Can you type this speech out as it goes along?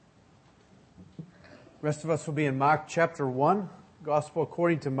The rest of us will be in Mark chapter 1, Gospel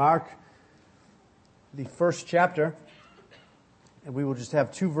according to Mark, the first chapter. And we will just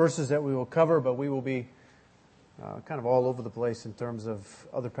have two verses that we will cover, but we will be kind of all over the place in terms of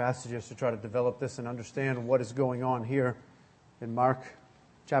other passages to try to develop this and understand what is going on here in Mark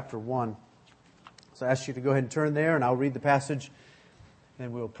chapter 1. So I ask you to go ahead and turn there, and I'll read the passage,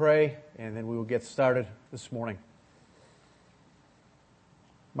 and we will pray, and then we will get started this morning.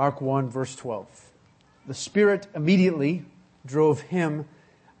 Mark 1, verse 12. The Spirit immediately drove him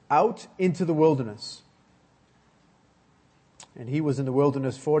out into the wilderness. And he was in the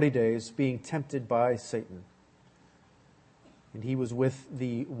wilderness 40 days, being tempted by Satan. And he was with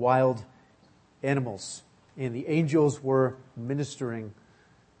the wild animals, and the angels were ministering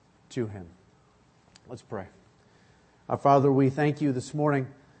to him. Let's pray. Our Father, we thank you this morning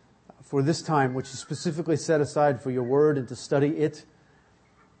for this time which is specifically set aside for your word and to study it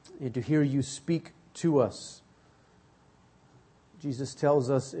and to hear you speak to us. Jesus tells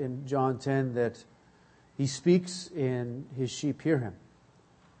us in John 10 that he speaks and his sheep hear him.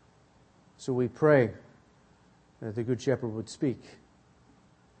 So we pray that the Good Shepherd would speak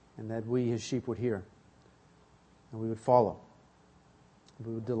and that we, his sheep, would hear and we would follow, and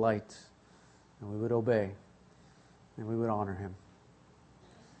we would delight, and we would obey, and we would honor him.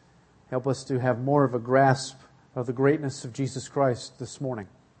 Help us to have more of a grasp of the greatness of Jesus Christ this morning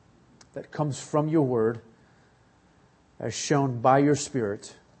that comes from your word as shown by your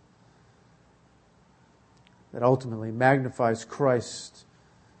Spirit, that ultimately magnifies Christ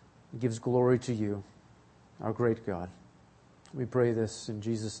and gives glory to you, our great God. We pray this in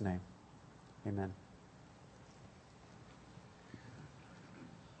Jesus' name. Amen.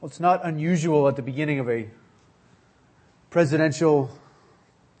 Well, it's not unusual at the beginning of a presidential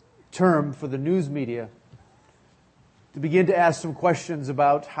term for the news media to begin to ask some questions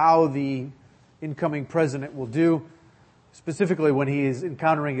about how the incoming president will do, specifically when he is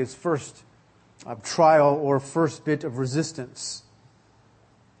encountering his first trial or first bit of resistance.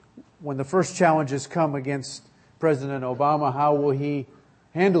 When the first challenges come against President Obama, how will he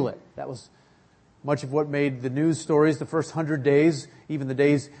handle it? That was much of what made the news stories the first 100 days, even the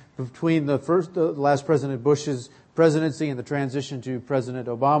days between the last President Bush's presidency and the transition to President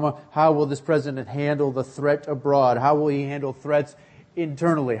Obama. How will this president handle the threat abroad? How will he handle threats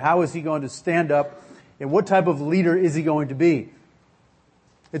internally? How is he going to stand up? And what type of leader is he going to be?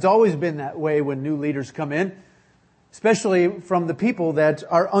 It's always been that way when new leaders come in, especially from the people that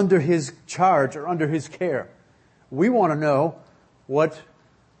are under his charge or under his care. We want to know what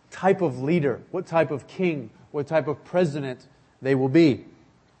type of leader, what type of king, what type of president they will be.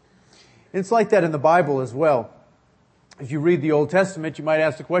 It's like that in the Bible as well. If you read the Old Testament, you might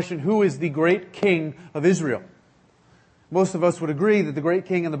ask the question, who is the great king of Israel? Most of us would agree that the great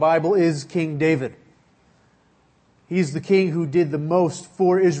king in the Bible is King David. He's the king who did the most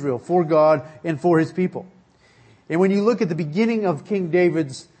for Israel, for God, and for his people. And when you look at the beginning of King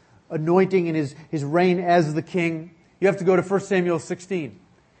David's anointing and his reign as the king, you have to go to 1 Samuel 16.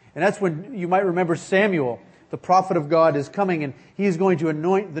 And that's when you might remember Samuel, the prophet of God, is coming and he is going to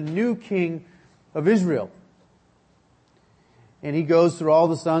anoint the new king of Israel. And he goes through all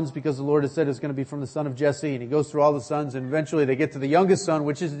the sons because the Lord has said it's going to be from the son of Jesse. And he goes through all the sons and eventually they get to the youngest son,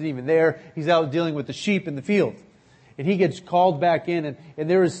 which isn't even there. He's out dealing with the sheep in the field. And he gets called back in and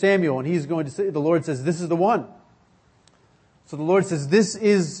there is Samuel and he's going to say, the Lord says, this is the one. So the Lord says, this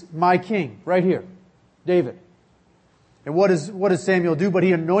is my king right here, David. And what does Samuel do? But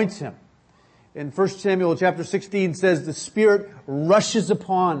he anoints him. In 1 Samuel chapter 16 says the Spirit rushes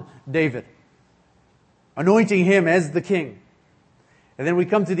upon David, anointing him as the king. And then we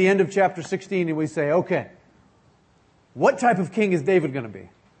come to the end of chapter 16 and we say, okay, what type of king is David going to be?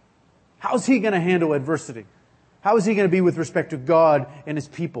 How is he going to handle adversity? How is he going to be with respect to God and his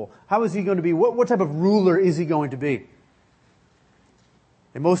people? How is he going to be? What type of ruler is he going to be?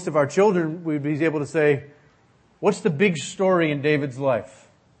 And most of our children, we'd be able to say, what's the big story in David's life?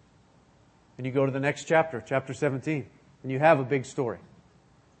 And you go to the next chapter, chapter 17, and you have a big story.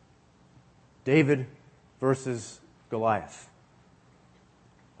 David versus Goliath.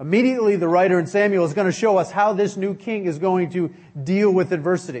 Immediately, the writer in Samuel is going to show us how this new king is going to deal with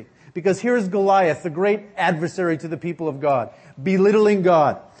adversity. Because here's Goliath, the great adversary to the people of God, belittling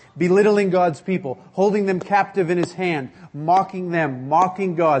God, belittling God's people, holding them captive in his hand, mocking them,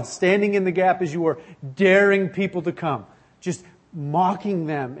 mocking God, standing in the gap as you were, daring people to come, just mocking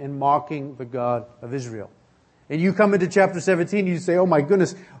them and mocking the God of Israel. And you come into chapter 17 and you say, oh my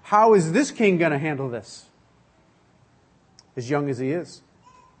goodness, how is this king going to handle this? As young as he is.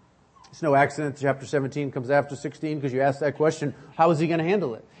 It's no accident chapter 17 comes after 16 because you ask that question, how is he going to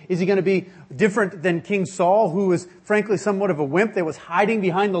handle it? Is he going to be different than King Saul, who was frankly somewhat of a wimp that was hiding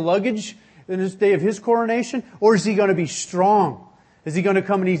behind the luggage in this day of his coronation? Or is he going to be strong? Is he going to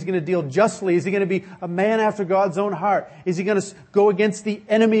come and he's going to deal justly? Is he going to be a man after God's own heart? Is he going to go against the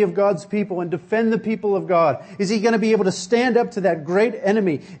enemy of God's people and defend the people of God? Is he going to be able to stand up to that great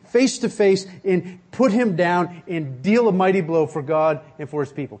enemy face to face and put him down and deal a mighty blow for God and for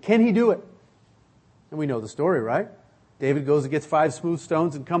his people? Can he do it? And we know the story, right? David goes and gets 5 smooth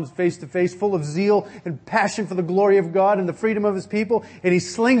stones and comes face to face full of zeal and passion for the glory of God and the freedom of his people. And he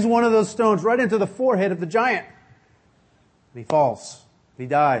slings one of those stones right into the forehead of the giant. And he falls. He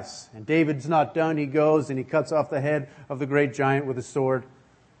dies. And David's not done. He goes and he cuts off the head of the great giant with a sword,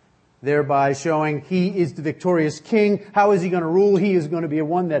 thereby showing he is the victorious king. How is he going to rule? He is going to be a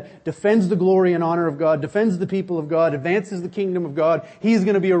one that defends the glory and honor of God, defends the people of God, advances the kingdom of God. He is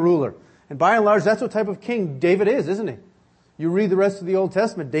going to be a ruler. And by and large, that's what type of king David is, isn't he? You read the rest of the Old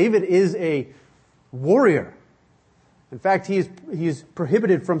Testament, David is a warrior. In fact, he is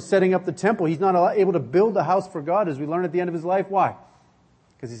prohibited from setting up the temple. He's not able to build a house for God, as we learn at the end of his life. Why?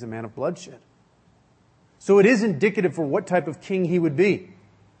 Because he's a man of bloodshed. So it is indicative for what type of king he would be.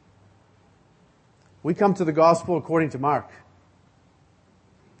 We come to the gospel according to Mark.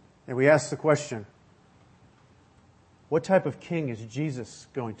 And we ask the question, what type of king is Jesus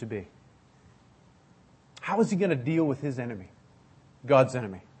going to be? How is he going to deal with his enemy? God's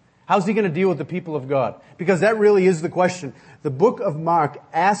enemy. How's he going to deal with the people of God? Because that really is the question. The book of Mark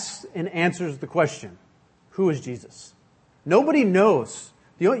asks and answers the question, who is Jesus? Nobody knows.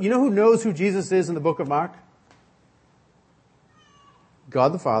 You know who knows who Jesus is in the book of Mark?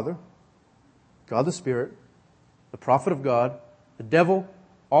 God the Father, God the Spirit, the prophet of God, the devil,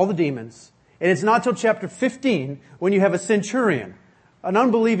 all the demons. And it's not till chapter 15 when you have a centurion, an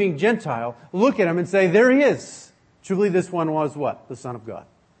unbelieving Gentile, look at him and say, there he is. Truly this one was what? The Son of God.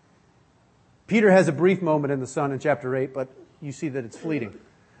 Peter has a brief moment in the Son in chapter 8, but you see that it's fleeting.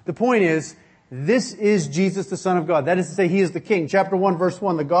 The point is, this is Jesus, the Son of God. That is to say, he is the King. Chapter 1, verse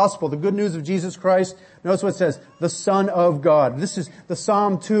 1, the gospel, the good news of Jesus Christ. Notice what it says, the Son of God. This is the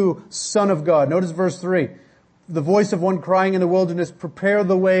Psalm 2, Son of God. Notice verse 3, the voice of one crying in the wilderness, prepare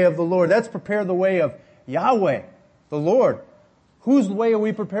the way of the Lord. That's prepare the way of Yahweh, the Lord. Whose way are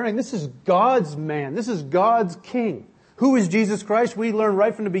we preparing? This is God's man. This is God's King. Who is Jesus Christ? We learn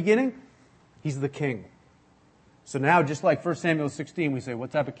right from the beginning. He's the King. So now, just like 1 Samuel 16, we say,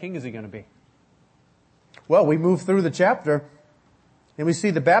 what type of king is he going to be? Well, we move through the chapter, and we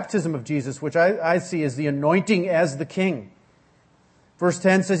see the baptism of Jesus, which I see as the anointing as the King. Verse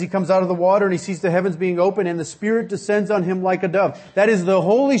 10 says he comes out of the water, and he sees the heavens being open, and the Spirit descends on him like a dove. That is, the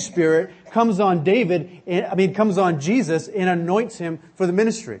Holy Spirit comes on comes on Jesus and anoints him for the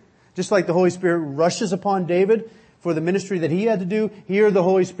ministry. Just like the Holy Spirit rushes upon David for the ministry that he had to do, here the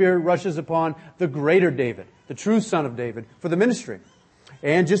Holy Spirit rushes upon the greater David, the true son of David, for the ministry.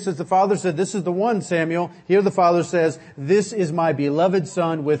 And just as the Father said, this is the one, Samuel, here the Father says, this is my beloved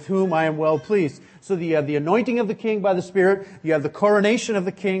Son with whom I am well pleased. So you have the anointing of the King by the Spirit, you have the coronation of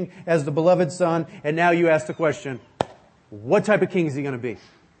the King as the beloved Son, and now you ask the question, what type of king is he going to be?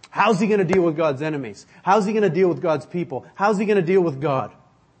 How's he going to deal with God's enemies? How's he going to deal with God's people? How's he going to deal with God?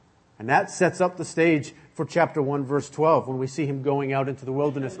 And that sets up the stage for chapter 1, verse 12, when we see him going out into the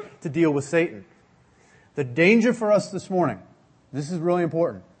wilderness to deal with Satan. The danger for us this morning, this is really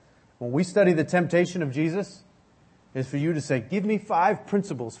important, when we study the temptation of Jesus, is for you to say, give me 5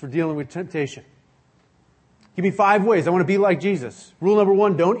 principles for dealing with temptation. Give me 5 ways. I want to be like Jesus. Rule number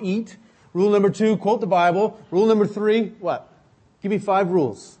 1, don't eat. Rule number 2, quote the Bible. Rule number 3, what? Give me 5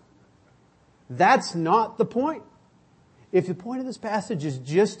 rules. That's not the point. If the point of this passage is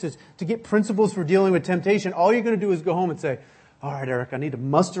just to get principles for dealing with temptation, all you're going to do is go home and say, all right, Eric, I need to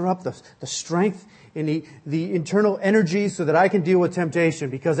muster up the strength and the internal energy so that I can deal with temptation.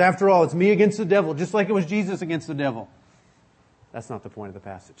 Because after all, it's me against the devil, just like it was Jesus against the devil. That's not the point of the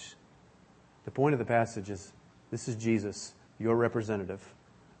passage. The point of the passage is, this is Jesus, your representative,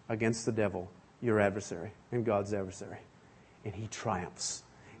 against the devil, your adversary, and God's adversary. And he triumphs.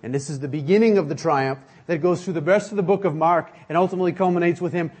 And this is the beginning of the triumph that goes through the rest of the book of Mark and ultimately culminates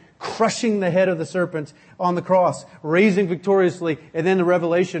with him crushing the head of the serpent on the cross, raising victoriously. And then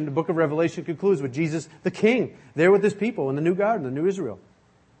the book of Revelation concludes with Jesus, the King, there with his people in the new garden, the new Israel.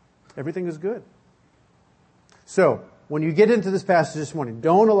 Everything is good. So, when you get into this passage this morning,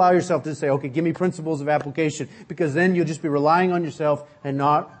 don't allow yourself to say, okay, give me principles of application, because then you'll just be relying on yourself and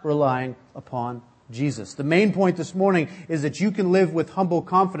not relying upon Jesus. The main point this morning is that you can live with humble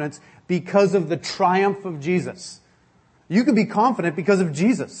confidence because of the triumph of Jesus. You can be confident because of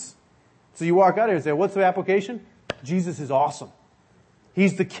Jesus. So you walk out here and say, what's the application? Jesus is awesome.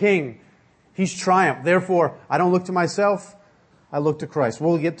 He's the King. He's triumphed. Therefore, I don't look to myself. I look to Christ.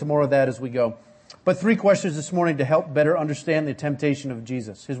 We'll get to more of that as we go. But 3 questions this morning to help better understand the temptation of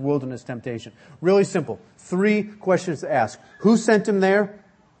Jesus, His wilderness temptation. Really simple. 3 questions to ask. Who sent Him there?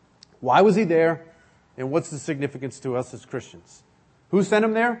 Why was He there? And what's the significance to us as Christians? Who sent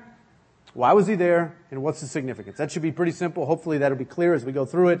Him there? Why was He there? And what's the significance? That should be pretty simple. Hopefully that'll be clear as we go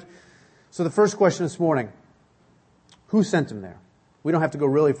through it. So the first question this morning, who sent Him there? We don't have to go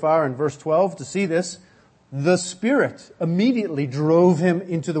really far in verse 12 to see this. The Spirit immediately drove Him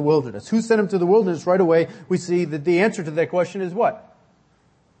into the wilderness. Who sent Him to the wilderness? Right away, we see that the answer to that question is what?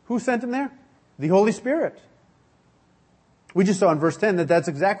 Who sent Him there? The Holy Spirit. We just saw in verse 10 that that's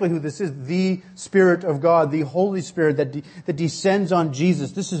exactly who this is. The Spirit of God, the Holy Spirit that descends on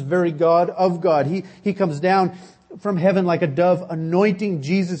Jesus. This is very God of God. He comes down from heaven like a dove, anointing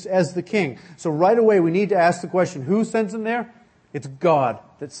Jesus as the King. So right away we need to ask the question, who sends Him there? It's God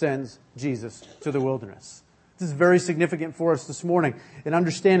that sends Jesus to the wilderness. This is very significant for us this morning. In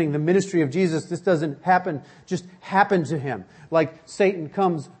understanding the ministry of Jesus, this doesn't just happen to Him. Like Satan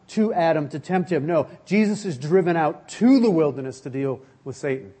comes to Adam to tempt him. No, Jesus is driven out to the wilderness to deal with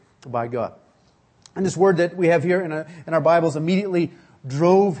Satan by God. And this word that we have here in our Bibles, immediately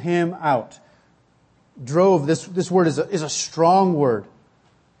drove Him out. Drove, this word is a strong word.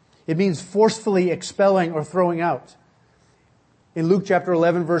 It means forcefully expelling or throwing out. In Luke chapter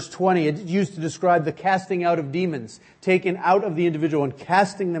 11 verse 20, it's used to describe the casting out of demons, taken out of the individual and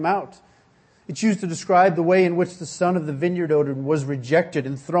casting them out. It's used to describe the way in which the son of the vineyard owner was rejected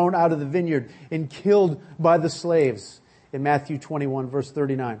and thrown out of the vineyard and killed by the slaves in Matthew 21 verse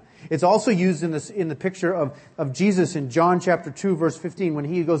 39. It's also used in the picture of Jesus in John chapter 2 verse 15 when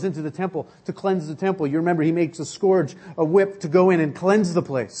He goes into the temple to cleanse the temple. You remember He makes a scourge, a whip to go in and cleanse the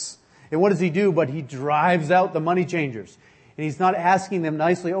place. And what does He do? But He drives out the money changers. And He's not asking them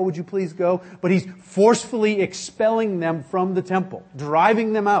nicely, oh, would you please go? But He's forcefully expelling them from the temple,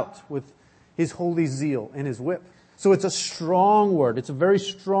 driving them out with His holy zeal and His whip. So it's a strong word. It's a very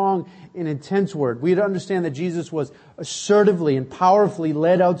strong and intense word. We had to understand that Jesus was assertively and powerfully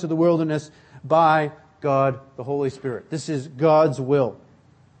led out to the wilderness by God, the Holy Spirit. This is God's will.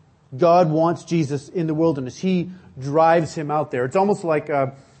 God wants Jesus in the wilderness. He drives Him out there. It's almost like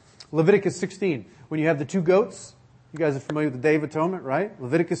Leviticus 16, when you have the 2 goats. You guys are familiar with the Day of Atonement, right?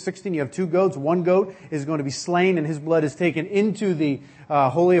 Leviticus 16, you have 2 goats. One goat is going to be slain and his blood is taken into the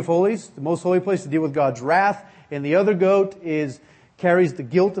Holy of Holies, the most holy place to deal with God's wrath. And the other goat carries the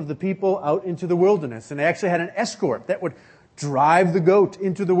guilt of the people out into the wilderness. And they actually had an escort that would drive the goat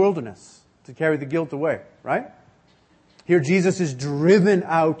into the wilderness to carry the guilt away, right? Here Jesus is driven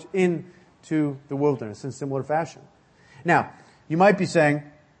out into the wilderness in similar fashion. Now, you might be saying,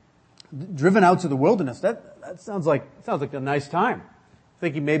 driven out to the wilderness, that sounds like a nice time.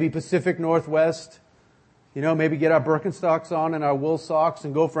 Thinking maybe Pacific Northwest, maybe get our Birkenstocks on and our wool socks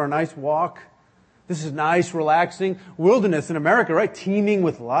and go for a nice walk. This is nice, relaxing. Wilderness in America, right? Teeming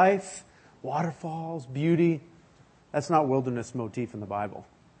with life, waterfalls, beauty. That's not wilderness motif in the Bible.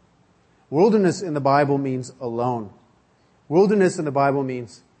 Wilderness in the Bible means alone. Wilderness in the Bible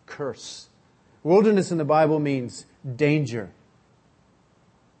means curse. Wilderness in the Bible means danger.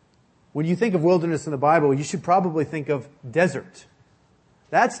 When you think of wilderness in the Bible, you should probably think of desert.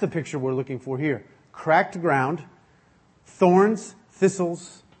 That's the picture we're looking for here. Cracked ground, thorns,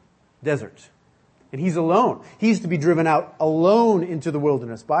 thistles, desert. And He's alone. He's to be driven out alone into the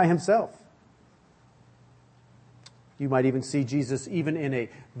wilderness by Himself. You might even see Jesus, even in a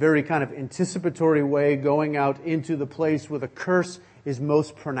very kind of anticipatory way, going out into the place where the curse is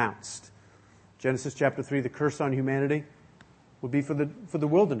most pronounced. Genesis chapter 3, the curse on humanity would be for the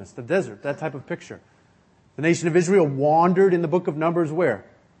wilderness, the desert, that type of picture. The nation of Israel wandered in the book of Numbers where?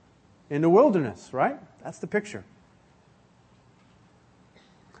 In the wilderness, right? That's the picture.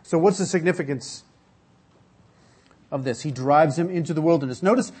 So what's the significance of this? He drives him into the wilderness.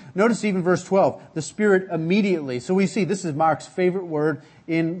 Notice even verse 12, the Spirit immediately. So we see this is Mark's favorite word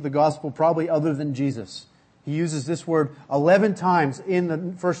in the gospel, probably other than Jesus. He uses this word 11 times in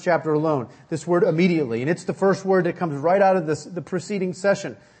the first chapter alone. This word immediately. And it's the first word that comes right out of the preceding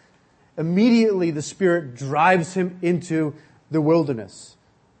session. Immediately the Spirit drives him into the wilderness.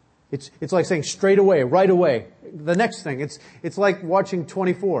 It's like saying straight away, right away. The next thing. It's like watching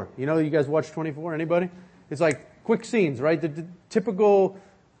 24. You guys watch 24? Anybody? It's like quick scenes, right? The typical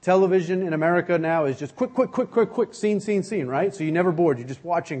television in America now is just quick, scene, right? So you're never bored. You're just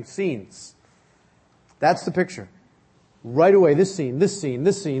watching scenes. That's the picture. Right away, this scene.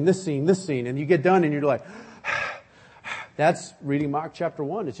 And you get done and you're like, That's reading Mark chapter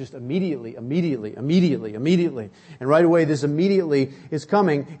 1. It's just immediately. And right away, this immediately is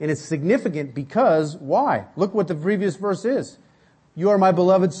coming, and it's significant because, why? Look what the previous verse is. You are my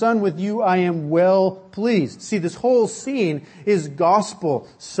beloved Son, with you I am well pleased. See, this whole scene is gospel,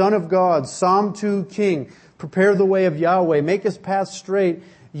 Son of God, Psalm 2 King, prepare the way of Yahweh, make his path straight.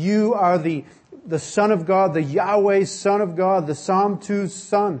 You are the Son of God, the Yahweh Son of God, the Psalm 2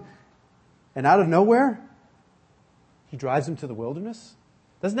 Son. And out of nowhere, he drives him to the wilderness?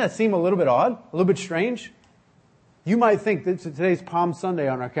 Doesn't that seem a little bit odd? A little bit strange? You might think that today's Palm Sunday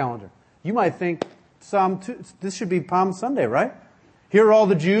on our calendar. You might think Psalm 2, this should be Palm Sunday, right? Here are all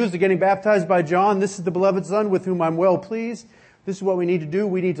the Jews. They're getting baptized by John. This is the beloved Son with whom I'm well pleased. This is what we need to do.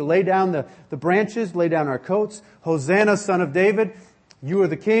 We need to lay down the branches, lay down our coats. Hosanna, Son of David. You are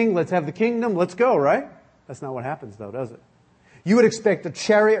the King. Let's have the kingdom. Let's go, right? That's not what happens though, does it? You would expect a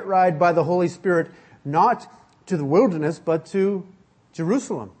chariot ride by the Holy Spirit, not to the wilderness, but to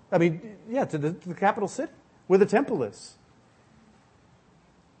Jerusalem. I mean, yeah, to the capital city, where the temple is.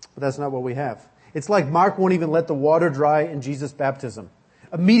 But that's not what we have. It's like Mark won't even let the water dry in Jesus' baptism.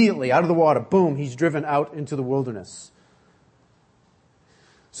 Immediately, out of the water, boom, he's driven out into the wilderness.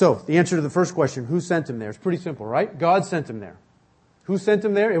 So, the answer to the first question, who sent him there? It's pretty simple, right? God sent him there. Who sent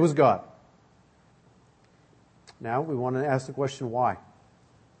him there? It was God. Now, we want to ask the question, why?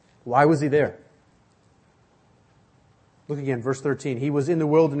 Why was he there? Look again, verse 13. He was in the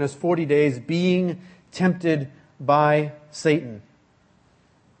wilderness 40 days being tempted by Satan.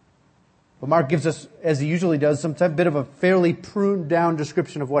 But Mark gives us, as he usually does, some bit of a fairly pruned down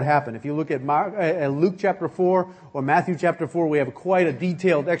description of what happened. If you look at Luke chapter 4 or Matthew chapter 4, we have quite a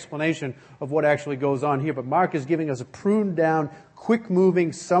detailed explanation of what actually goes on here. But Mark is giving us a pruned down, quick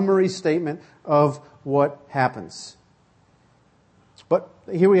moving summary statement of what happens. But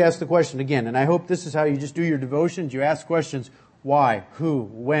here we ask the question again, and I hope this is how you just do your devotions. You ask questions. Why? Who?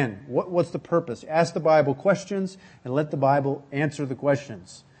 When? What's the purpose? Ask the Bible questions and let the Bible answer the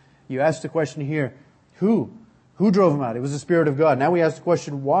questions. You asked the question here, who? Who drove him out? It was the Spirit of God. Now we ask the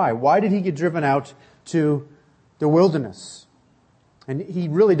question, why? Why did he get driven out to the wilderness? And he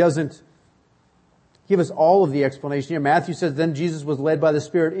really doesn't give us all of the explanation here. Matthew says, then Jesus was led by the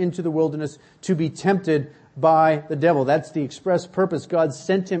Spirit into the wilderness to be tempted by the devil. That's the express purpose. God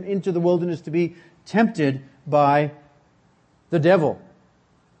sent him into the wilderness to be tempted by the devil.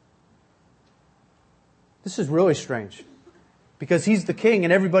 This is really strange. Because he's the king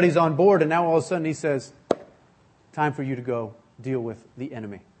and everybody's on board, and now all of a sudden he says, time for you to go deal with the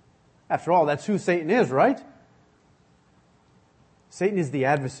enemy. After all, that's who Satan is, right? Satan is the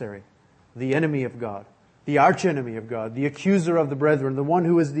adversary, the enemy of God, the archenemy of God, the accuser of the brethren, the one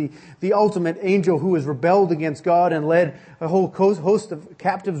who is the ultimate angel who has rebelled against God and led a whole host of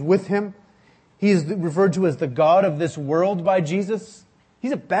captives with him. He is referred to as the God of this world by Jesus.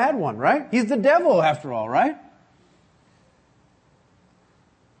 He's a bad one, right? He's the devil after all, right?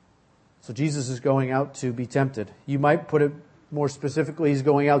 So Jesus is going out to be tempted. You might put it more specifically, he's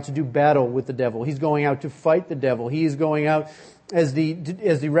going out to do battle with the devil. He's going out to fight the devil. He is going out as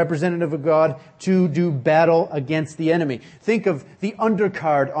the representative of God to do battle against the enemy. Think of the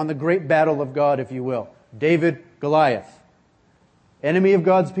undercard on the great battle of God, if you will. David, Goliath. Enemy of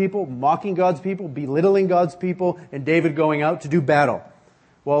God's people, mocking God's people, belittling God's people, and David going out to do battle.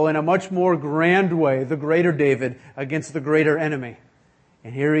 Well, in a much more grand way, the greater David against the greater enemy.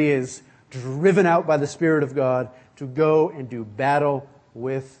 And here he is, driven out by the Spirit of God to go and do battle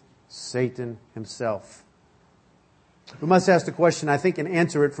with Satan himself. We must ask the question, I think, and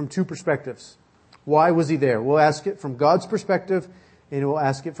answer it from two perspectives. Why was he there? We'll ask it from God's perspective, and we'll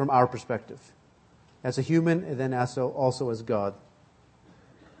ask it from our perspective. As a human, and then also as God.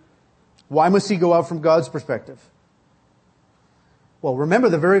 Why must he go out from God's perspective? Well, remember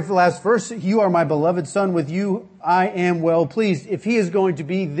the very last verse, you are my beloved Son, with you I am well pleased. If he is going to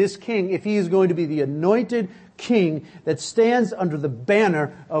be this king, if he is going to be the anointed king that stands under the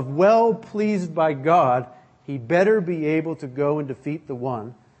banner of well pleased by God, he better be able to go and defeat the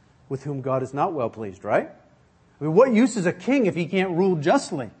one with whom God is not well pleased, right? I mean, what use is a king if he can't rule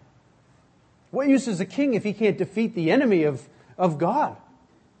justly? What use is a king if he can't defeat the enemy of God?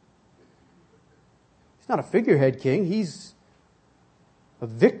 He's not a figurehead king. He's a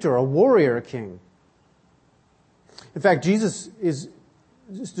victor, a warrior, a king. In fact, Jesus is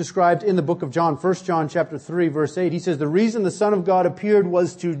described in the book of John, 1 John chapter 3, verse 8. He says, the reason the Son of God appeared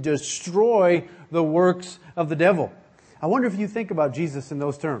was to destroy the works of the devil. I wonder if you think about Jesus in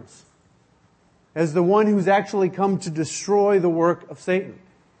those terms. As the one who's actually come to destroy the work of Satan.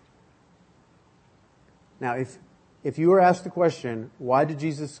 Now, if if you were asked the question, why did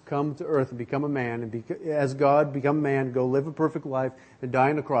Jesus come to earth and become a man, and as God become a man, go live a perfect life and die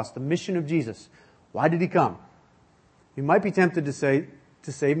on the cross, the mission of Jesus, why did he come? You might be tempted to say,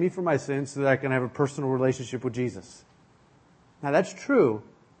 to save me from my sins so that I can have a personal relationship with Jesus. Now that's true,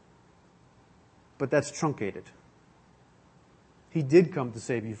 but that's truncated. He did come to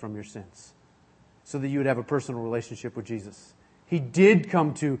save you from your sins so that you would have a personal relationship with Jesus. He did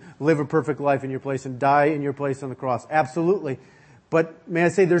come to live a perfect life in your place and die in your place on the cross. Absolutely. But may I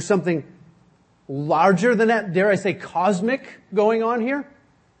say there's something larger than that, dare I say cosmic, going on here?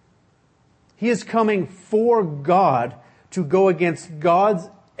 He is coming for God to go against God's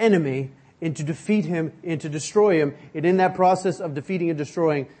enemy and to defeat him and to destroy him. And in that process of defeating and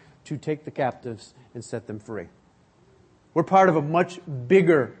destroying, to take the captives and set them free. We're part of a much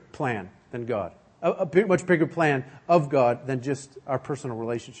bigger plan than God. A much bigger plan of God than just our personal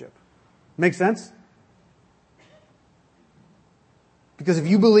relationship. Make sense? Because if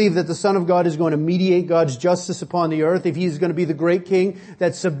you believe that the Son of God is going to mediate God's justice upon the earth, if He's going to be the great King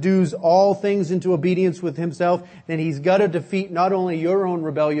that subdues all things into obedience with Himself, then He's got to defeat not only your own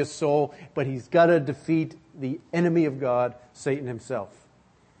rebellious soul, but He's got to defeat the enemy of God, Satan himself.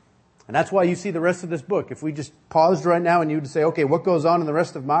 And that's why you see the rest of this book. If we just paused right now and you would say, okay, what goes on in the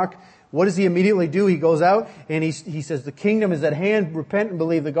rest of Mark? What does he immediately do? He goes out and he says, the kingdom is at hand, repent and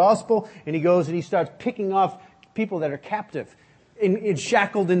believe the gospel. And he goes and he starts picking off people that are captive,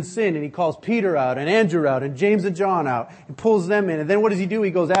 shackled in sin. And he calls Peter out and Andrew out and James and John out and pulls them in. And then what does he do?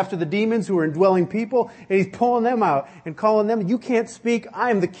 He goes after the demons who are indwelling people and he's pulling them out and calling them, you can't speak,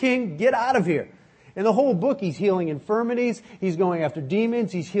 I am the king, get out of here. In the whole book, he's healing infirmities, he's going after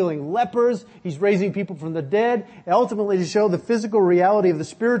demons, he's healing lepers, he's raising people from the dead, and ultimately to show the physical reality of the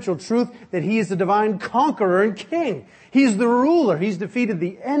spiritual truth that he is the divine conqueror and king. He's the ruler. He's defeated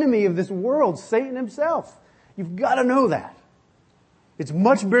the enemy of this world, Satan himself. You've got to know that. It's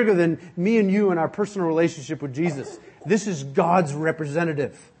much bigger than me and you and our personal relationship with Jesus. This is God's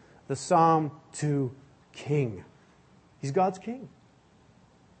representative, the Psalm 2 king. He's God's king.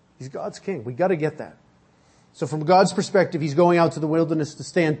 He's God's king. We've got to get that. So from God's perspective, He's going out to the wilderness to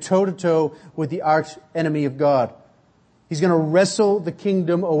stand toe-to-toe with the arch enemy of God. He's going to wrestle the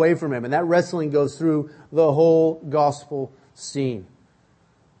kingdom away from Him. And that wrestling goes through the whole gospel scene.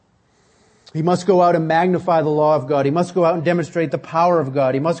 He must go out and magnify the law of God. He must go out and demonstrate the power of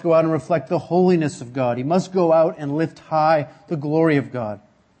God. He must go out and reflect the holiness of God. He must go out and lift high the glory of God.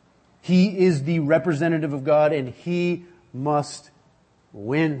 He is the representative of God, and He must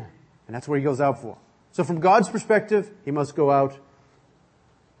win. And that's where He goes out for. So from God's perspective, He must go out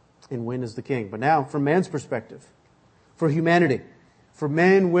and win as the king. But now, from man's perspective, for humanity, for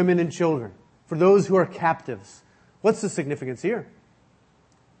men, women, and children, for those who are captives, what's the significance here?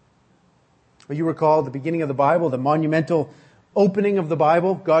 Well, you recall the beginning of the Bible, the monumental opening of the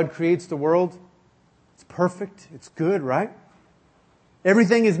Bible. God creates the world. It's perfect. It's good, right?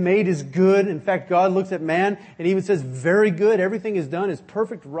 Everything is made is good. In fact, God looks at man and even says, very good. Everything is done is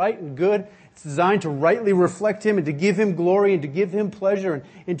perfect, right, and good. It's designed to rightly reflect Him and to give Him glory and to give Him pleasure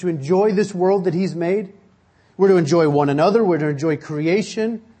and to enjoy this world that He's made. We're to enjoy one another. We're to enjoy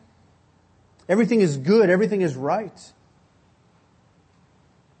creation. Everything is good. Everything is right.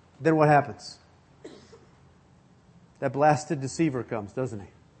 Then what happens? That blasted deceiver comes, doesn't he?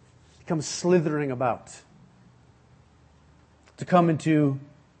 He comes slithering about to come and to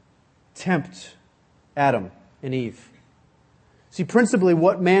tempt Adam and Eve. See, principally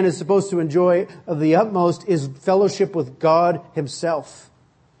what man is supposed to enjoy of the utmost is fellowship with God Himself.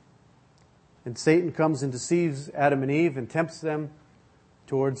 And Satan comes and deceives Adam and Eve and tempts them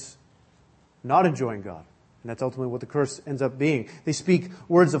towards not enjoying God. And that's ultimately what the curse ends up being. They speak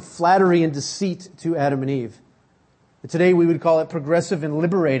words of flattery and deceit to Adam and Eve. And today we would call it progressive and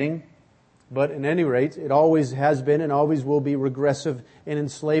liberating. But at any rate, it always has been and always will be regressive and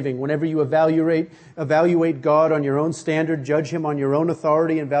enslaving. Whenever you evaluate God on your own standard, judge Him on your own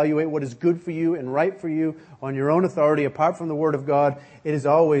authority, and evaluate what is good for you and right for you on your own authority apart from the Word of God, it is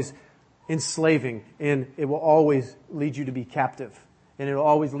always enslaving, and it will always lead you to be captive, and it will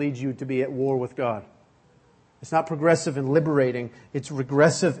always lead you to be at war with God. It's not progressive and liberating. It's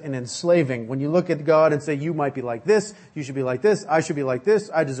regressive and enslaving. When you look at God and say, you might be like this, you should be like this, I should be like this,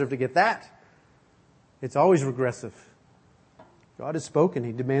 I deserve to get that. It's always regressive. God has spoken.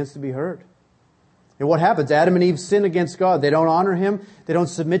 He demands to be heard. And what happens? Adam and Eve sin against God. They don't honor Him. They don't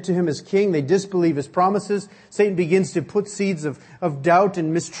submit to Him as king. They disbelieve His promises. Satan begins to put seeds of doubt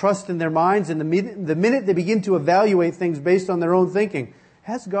and mistrust in their minds. And the minute they begin to evaluate things based on their own thinking,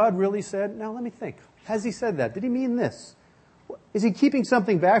 has God really said? Now let me think. Has He said that? Did He mean this? Is he keeping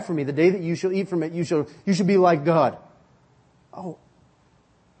something back from me? The day that you shall eat from it, you shall be like God. Oh,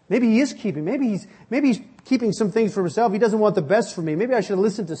 maybe he is keeping. Maybe he's keeping some things for himself. He doesn't want the best for me. Maybe I should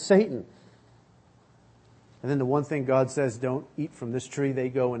listen to Satan. And then the one thing God says, don't eat from this tree, they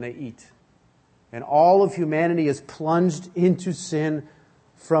go and they eat. And all of humanity is plunged into sin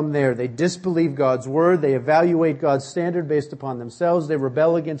from there. They disbelieve God's word. They evaluate God's standard based upon themselves. They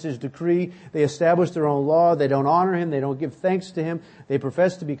rebel against his decree. They establish their own law. They don't honor him. They don't give thanks to him. They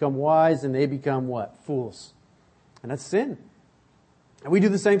profess to become wise, and they become what? Fools. And that's sin. And we do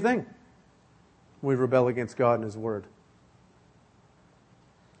the same thing. We rebel against God and his word.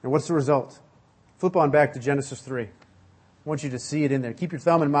 And what's the result? Flip on back to Genesis 3. I want you to see it in there. Keep your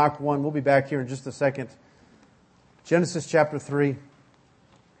thumb in Mark 1. We'll be back here in just a second. Genesis chapter 3.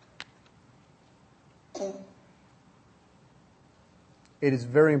 It is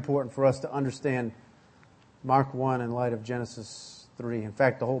very important for us to understand Mark 1 in light of Genesis 3. In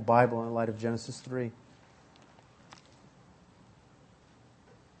fact, the whole Bible in light of Genesis 3.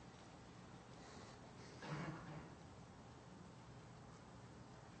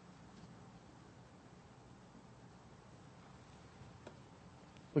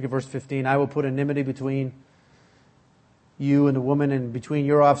 Look at verse 15. I will put enmity between you and the woman, and between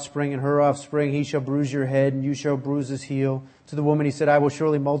your offspring and her offspring. He shall bruise your head, and you shall bruise his heel. To the woman he said, I will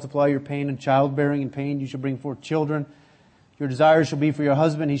surely multiply your pain and childbearing. In pain you shall bring forth children. Your desire shall be for your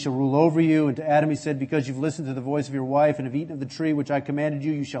husband. He shall rule over you. And to Adam he said, because you've listened to the voice of your wife and have eaten of the tree which I commanded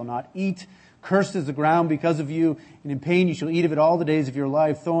you, you shall not eat. Cursed is the ground because of you, and in pain you shall eat of it all the days of your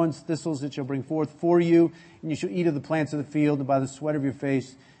life. Thorns, thistles it shall bring forth for you, and you shall eat of the plants of the field, and by the sweat of your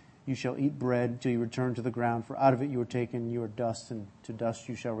face you shall eat bread till you return to the ground. For out of it you were taken, you are dust, and to dust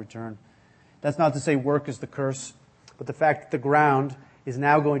you shall return. That's not to say work is the curse, but the fact that the ground is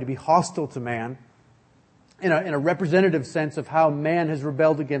now going to be hostile to man in a representative sense of how man has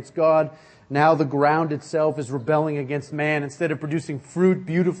rebelled against God. Now the ground itself is rebelling against man. Instead of producing fruit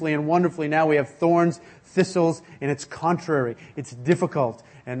beautifully and wonderfully, now we have thorns, thistles, and it's contrary. It's difficult.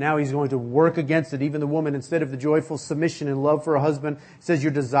 And now he's going to work against it. Even the woman, instead of the joyful submission and love for a husband, says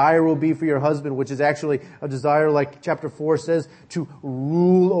your desire will be for your husband, which is actually a desire, like chapter 4 says, to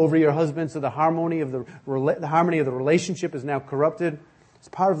rule over your husband. So the harmony of the relationship is now corrupted. It's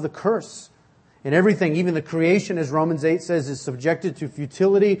part of the curse. And everything, even the creation, as Romans 8 says, is subjected to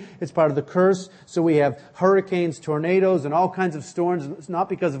futility. It's part of the curse. So we have hurricanes, tornadoes, and all kinds of storms. It's not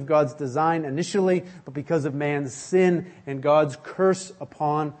because of God's design initially, but because of man's sin and God's curse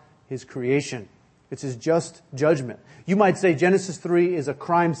upon his creation. It's his just judgment. You might say Genesis 3 is a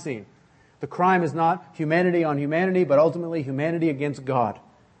crime scene. The crime is not humanity on humanity, but ultimately humanity against God.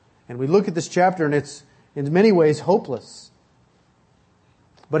 And we look at this chapter, and it's in many ways hopeless.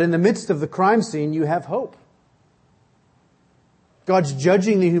 But in the midst of the crime scene, you have hope. God's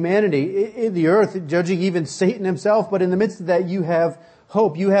judging the humanity in the earth, judging even Satan himself. But in the midst of that, you have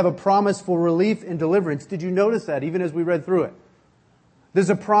hope. You have a promise for relief and deliverance. Did you notice that even as we read through it? There's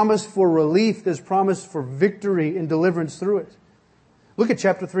a promise for relief. There's promise for victory and deliverance through it. Look at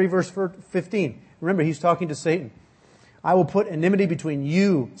chapter 3, verse 15. Remember, he's talking to Satan. I will put enmity between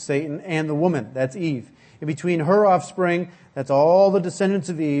you, Satan, and the woman. That's Eve. And between her offspring, that's all the descendants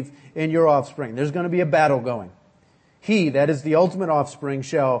of Eve, and your offspring. There's going to be a battle going. He, that is the ultimate offspring,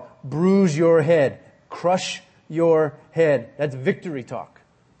 shall bruise your head, crush your head. That's victory talk.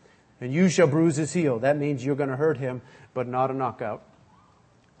 And you shall bruise his heel. That means you're going to hurt him, but not a knockout.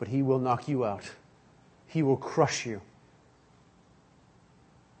 But he will knock you out. He will crush you.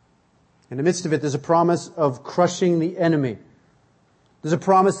 In the midst of it, there's a promise of crushing the enemy. There's a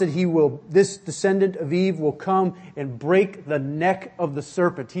promise that this descendant of Eve will come and break the neck of the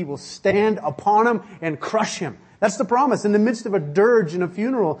serpent. He will stand upon him and crush him. That's the promise. In the midst of a dirge and a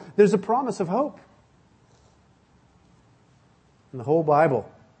funeral, there's a promise of hope. And the whole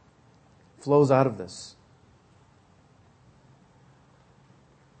Bible flows out of this.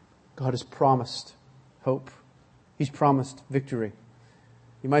 God has promised hope. He's promised victory.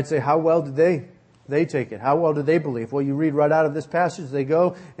 You might say, how well did they take it? How well did they believe? Well, you read right out of this passage, they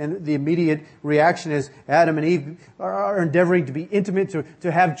go, and the immediate reaction is Adam and Eve are endeavoring to be intimate,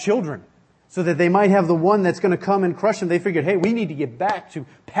 to have children, so that they might have the one that's going to come and crush them. They figured, hey, we need to get back to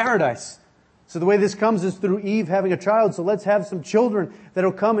paradise. So the way this comes is through Eve having a child, so let's have some children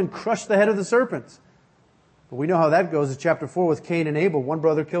that'll come and crush the head of the serpent. But we know how that goes in chapter 4 with Cain and Abel. One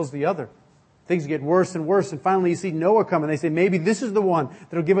brother kills the other. Things get worse and worse, and finally you see Noah come, and they say, maybe this is the one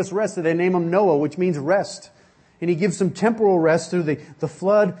that'll give us rest. So they name him Noah, which means rest. And he gives some temporal rest through the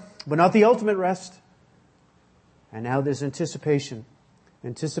flood, but not the ultimate rest. And now there's anticipation,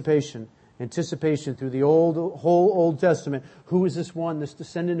 Anticipation through the whole Old Testament. Who is this one, this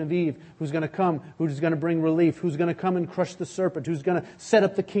descendant of Eve, who's going to come, who's going to bring relief, who's going to come and crush the serpent, who's going to set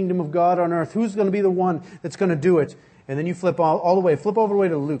up the kingdom of God on earth, who's going to be the one that's going to do it. And then you flip all the way, flip all the way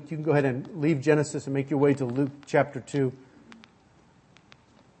to Luke. You can go ahead and leave Genesis and make your way to Luke chapter 2.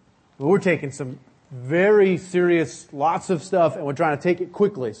 Well, we're taking some very serious, lots of stuff, and we're trying to take it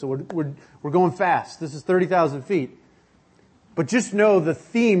quickly. So we're going fast. This is 30,000 feet. But just know the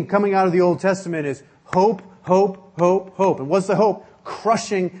theme coming out of the Old Testament is hope, hope, hope, hope. And what's the hope?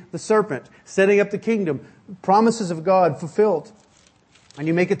 Crushing the serpent, setting up the kingdom, promises of God fulfilled. And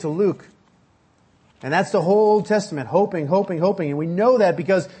you make it to Luke. And that's the whole Old Testament, hoping, hoping, hoping. And we know that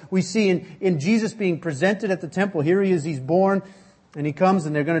because we see in Jesus being presented at the temple. Here he is, he's born, and he comes,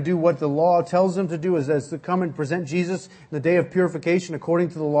 and they're going to do what the law tells them to do, is to come and present Jesus in the day of purification according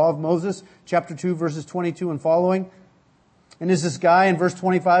to the law of Moses, chapter 2, verses 22 and following. And there's this guy in verse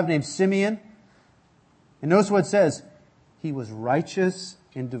 25 named Simeon. And notice what it says. He was righteous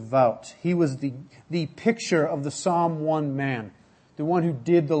and devout. He was the picture of the Psalm 1 man. The one who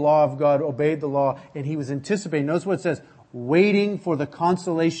did the law of God, obeyed the law, and he was anticipating. Notice what it says. Waiting for the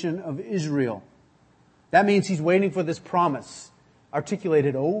consolation of Israel. That means he's waiting for this promise.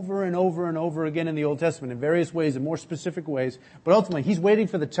 Articulated over and over and over again in the Old Testament in various ways, in more specific ways. But ultimately, he's waiting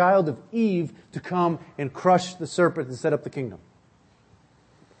for the child of Eve to come and crush the serpent and set up the kingdom.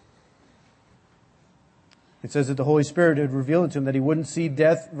 It says that the Holy Spirit had revealed to him that he wouldn't see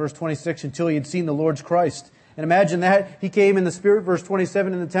death, verse 26, until he had seen the Lord's Christ. And imagine that. He came in the Spirit, verse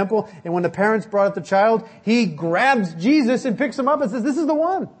 27, in the temple, and when the parents brought up the child, he grabs Jesus and picks him up and says, this is the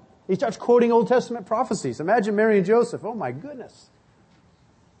one. He starts quoting Old Testament prophecies. Imagine Mary and Joseph. Oh my goodness.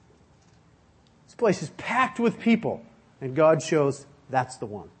 This place is packed with people, and God shows that's the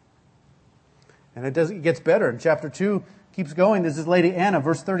one. And it gets better. In chapter 2, keeps going. There's this lady Anna,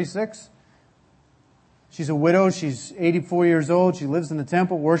 verse 36. She's a widow. She's 84 years old. She lives in the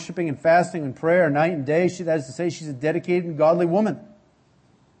temple, worshiping and fasting and prayer night and day. That is to say, she's a dedicated and godly woman.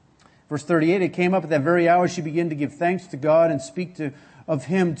 Verse 38, it came up at that very hour she began to give thanks to God and speak of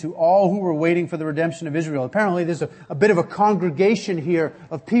him to all who were waiting for the redemption of Israel. Apparently there's a bit of a congregation here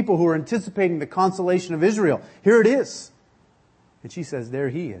of people who are anticipating the consolation of Israel. Here it is. And she says, there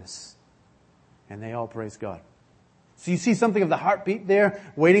he is. And they all praise God. So you see something of the heartbeat there,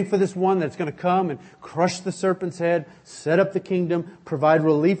 waiting for this one that's going to come and crush the serpent's head, set up the kingdom, provide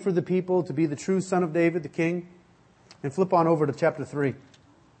relief for the people, to be the true son of David, the king. And flip on over to chapter 3.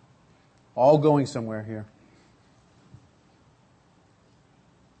 All going somewhere here.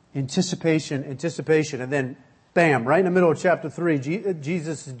 Anticipation, and then bam, right in the middle of chapter 3,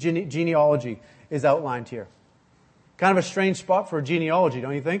 Jesus' genealogy is outlined here. Kind of a strange spot for a genealogy,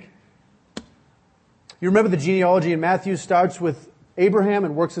 don't you think? You remember the genealogy in Matthew starts with Abraham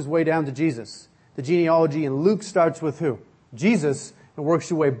and works his way down to Jesus. The genealogy in Luke starts with who? Jesus, and works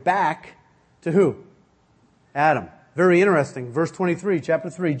your way back to who? Adam. Very interesting. Verse 23, chapter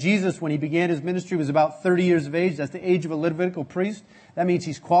 3. Jesus, when he began his ministry, was about 30 years of age. That's the age of a Levitical priest. That means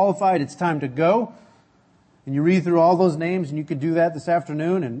he's qualified. It's time to go. And you read through all those names, and you could do that this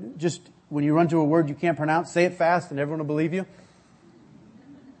afternoon. And just when you run to a word you can't pronounce, say it fast and everyone will believe you.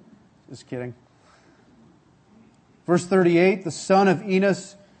 Just kidding. Verse 38, the son of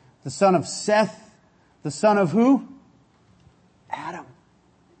Enos, the son of Seth, the son of who? Adam.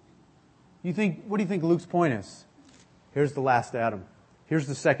 What do you think Luke's point is? Here's the last Adam. Here's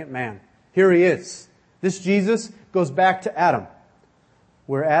the second man. Here he is. This Jesus goes back to Adam.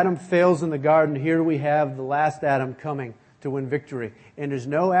 Where Adam fails in the garden, here we have the last Adam coming to win victory. And there's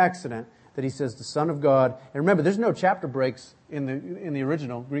no accident that he says the Son of God. And remember, there's no chapter breaks in the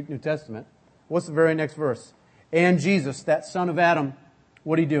original Greek New Testament. What's the very next verse? And Jesus, that son of Adam,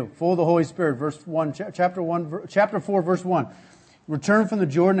 what did he do? Full of the Holy Spirit, chapter 4, verse 1. Returned from the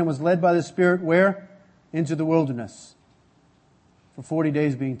Jordan and was led by the Spirit where? Into the wilderness. For 40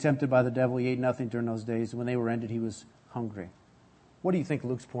 days being tempted by the devil, he ate nothing during those days. And when they were ended, he was hungry. What do you think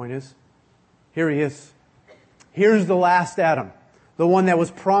Luke's point is? Here he is. Here's the last Adam. The one that was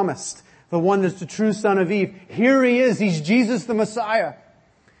promised. The one that's the true son of Eve. Here he is. He's Jesus the Messiah.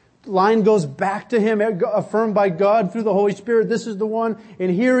 The line goes back to him, affirmed by God through the Holy Spirit. This is the one. And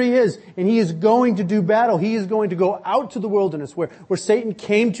here he is. And he is going to do battle. He is going to go out to the wilderness. Where Satan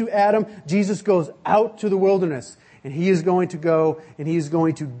came to Adam, Jesus goes out to the wilderness. And he is going to go and he is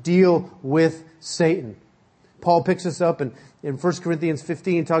going to deal with Satan. Paul picks us up in 1 Corinthians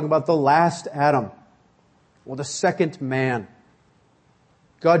 15 talking about the last Adam, or the second man.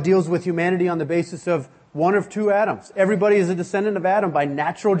 God deals with humanity on the basis of one of two Adams. Everybody is a descendant of Adam by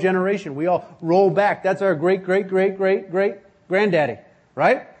natural generation. We all roll back. That's our great granddaddy,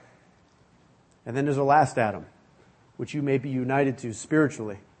 right? And then there's a last Adam, which you may be united to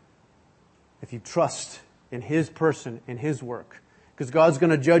spiritually if you trust in His person and His work. Because God's going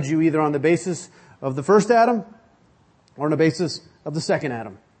to judge you either on the basis of the first Adam or on the basis of the second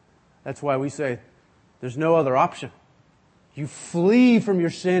Adam. That's why we say there's no other option. You flee from your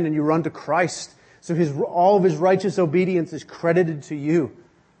sin and you run to Christ. So all of His righteous obedience is credited to you.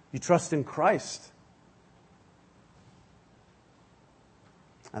 You trust in Christ.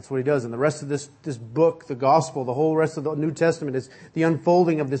 That's what He does. And the rest of this book, the gospel, the whole rest of the New Testament is the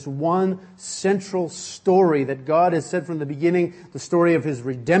unfolding of this one central story that God has said from the beginning, the story of His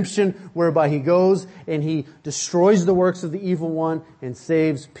redemption, whereby He goes and He destroys the works of the evil one and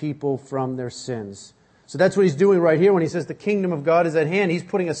saves people from their sins. So that's what He's doing right here when He says the kingdom of God is at hand. He's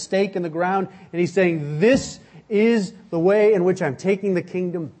putting a stake in the ground and He's saying, this is the way in which I'm taking the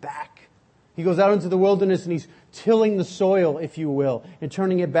kingdom back. He goes out into the wilderness and He's tilling the soil, if you will, and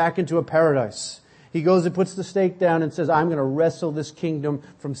turning it back into a paradise. He goes and puts the stake down and says, I'm going to wrestle this kingdom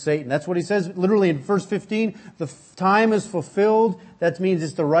from Satan. That's what He says literally in verse 15. The time is fulfilled. That means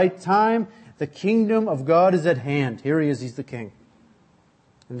it's the right time. The kingdom of God is at hand. Here He is. He's the king.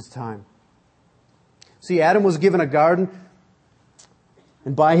 And it's time. See, Adam was given a garden,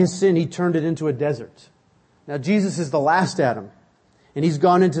 and by his sin, he turned it into a desert. Now, Jesus is the last Adam. And He's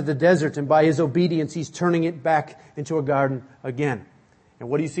gone into the desert, and by His obedience, He's turning it back into a garden again. And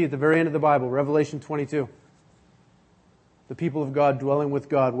what do you see at the very end of the Bible? Revelation 22. The people of God dwelling with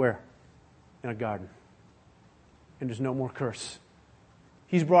God where? In a garden. And there's no more curse.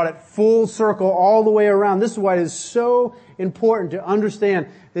 He's brought it full circle all the way around. This is why it is so important to understand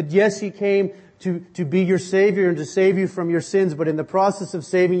that yes, He came to be your Savior and to save you from your sins, but in the process of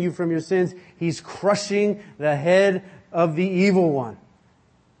saving you from your sins, He's crushing the head of the evil one.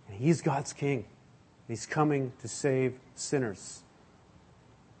 And He's God's king. He's coming to save sinners.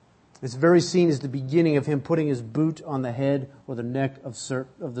 This very scene is the beginning of Him putting His boot on the head or the neck of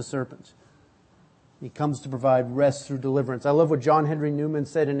the serpent. He comes to provide rest through deliverance. I love what John Henry Newman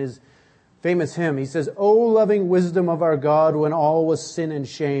said in his famous hymn. He says, "O loving wisdom of our God, when all was sin and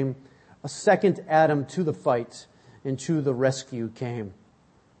shame, a second Adam to the fight and to the rescue came."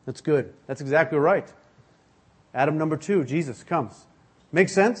 That's good. That's exactly right. Adam number 2, Jesus comes.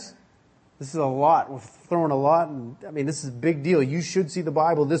 Makes sense? This is a lot. We're throwing a lot. This is a big deal. You should see the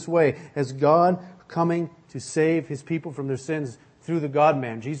Bible this way, as God coming to save His people from their sins through the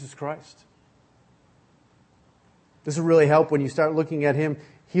God-man, Jesus Christ. This will really help when you start looking at Him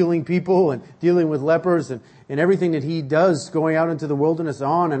healing people and dealing with lepers and everything that He does, going out into the wilderness,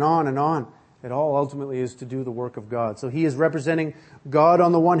 on and on and on. It all ultimately is to do the work of God. So He is representing God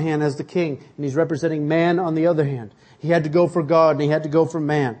on the one hand as the king, and He's representing man on the other hand. He had to go for God and He had to go for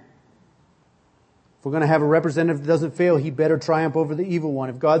man. If we're going to have a representative that doesn't fail, he better triumph over the evil one.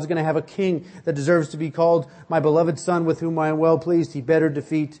 If God's going to have a king that deserves to be called my beloved Son with whom I am well pleased, He better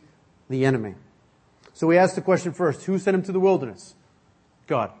defeat the enemy. So we ask the question first, who sent Him to the wilderness?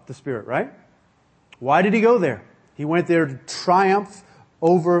 God, the Spirit, right? Why did He go there? He went there to triumph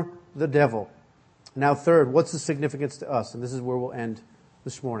over the devil. Now third, what's the significance to us? And this is where we'll end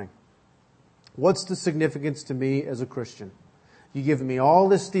this morning. What's the significance to me as a Christian? You give me all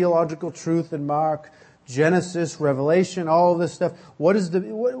this theological truth in Mark, Genesis, Revelation, all of this stuff. Does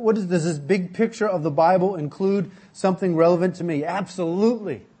this big picture of the Bible include something relevant to me?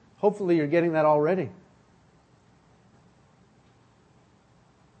 Absolutely. Hopefully you're getting that already.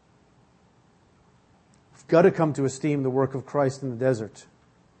 We've got to come to esteem the work of Christ in the desert.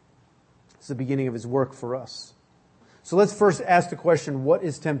 It's the beginning of His work for us. So let's first ask the question, what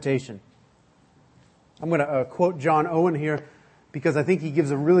is temptation? I'm going to quote John Owen here because I think he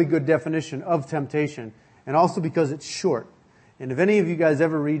gives a really good definition of temptation, and also because it's short. And if any of you guys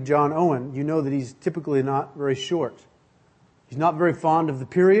ever read John Owen, you know that he's typically not very short. He's not very fond of the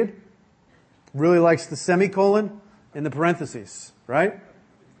period, really likes the semicolon and the parentheses, right?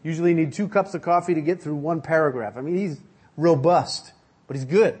 Usually you need 2 cups of coffee to get through one paragraph. He's robust, but he's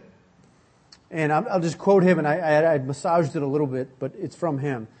good. And I'll just quote him, and I massaged it a little bit, but it's from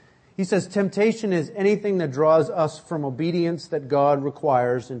him. He says, temptation is anything that draws us from obedience that God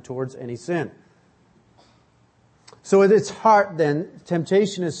requires and towards any sin. So at its heart then,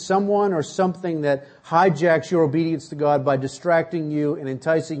 temptation is someone or something that hijacks your obedience to God by distracting you and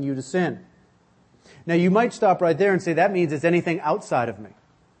enticing you to sin. Now you might stop right there and say that means it's anything outside of me.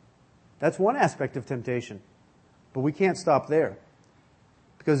 That's one aspect of temptation. But we can't stop there.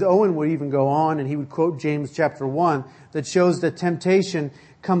 Because Owen would even go on and he would quote James chapter 1 that shows that temptation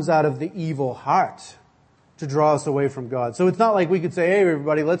comes out of the evil heart to draw us away from God. So it's not like we could say, hey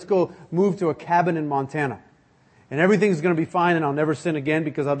everybody, let's go move to a cabin in Montana. And everything's going to be fine and I'll never sin again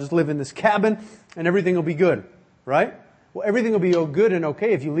because I'll just live in this cabin and everything will be good. Right? Well, everything will be good and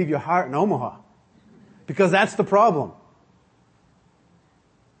okay if you leave your heart in Omaha. Because that's the problem.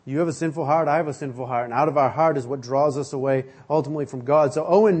 You have a sinful heart, I have a sinful heart, and out of our heart is what draws us away ultimately from God. So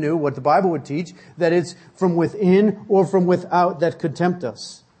Owen knew what the Bible would teach, that it's from within or from without that could tempt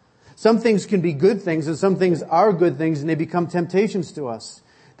us. Some things can be good things and some things are good things and they become temptations to us.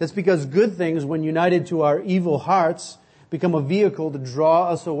 That's because good things, when united to our evil hearts, become a vehicle to draw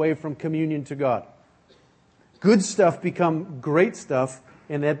us away from communion to God. Good stuff become great stuff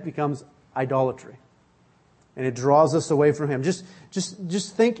and that becomes idolatry. And it draws us away from Him. Just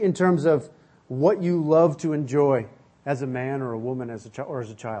think in terms of what you love to enjoy as a man or a woman or as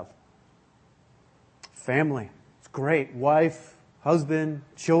a child. Family. It's great. Wife, husband,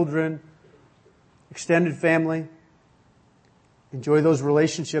 children, extended family. Enjoy those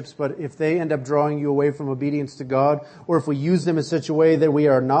relationships, but if they end up drawing you away from obedience to God, or if we use them in such a way that we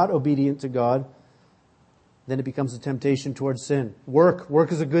are not obedient to God, then it becomes a temptation towards sin.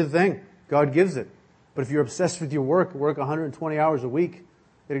 Work is a good thing. God gives it. But if you're obsessed with your work 120 hours a week,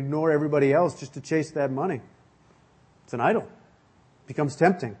 and ignore everybody else just to chase that money, it's an idol. It becomes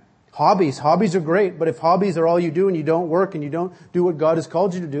tempting. Hobbies are great, but if hobbies are all you do and you don't work and you don't do what God has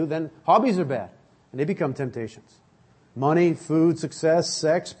called you to do, then hobbies are bad. And they become temptations. Money, food, success,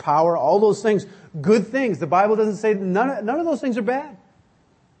 sex, power, all those things, good things. The Bible doesn't say none of those things are bad.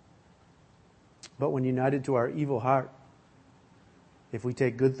 But when united to our evil heart, if we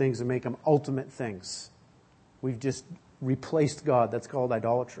take good things and make them ultimate things, we've just replaced God. That's called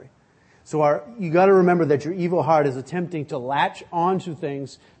idolatry. So you got to remember that your evil heart is attempting to latch onto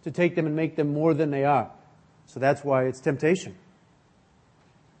things to take them and make them more than they are. So that's why it's temptation.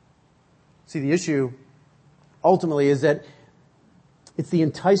 See, the issue ultimately is that it's the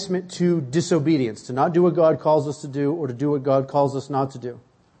enticement to disobedience, to not do what God calls us to do or to do what God calls us not to do.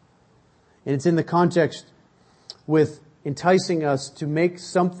 And it's in the context with enticing us to make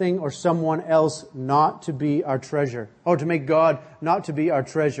something or someone else not to be our treasure, or to make God not to be our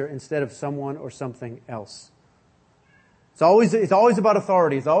treasure instead of someone or something else. It's always about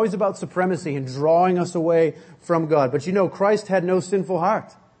authority. It's always about supremacy and drawing us away from God. But Christ had no sinful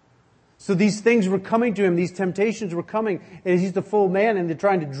heart. So these things were coming to Him, these temptations were coming, and He's the full man and they're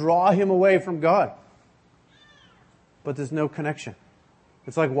trying to draw Him away from God. But there's no connection.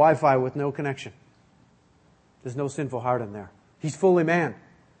 It's like Wi-Fi with no connection. There's no sinful heart in there. He's fully man,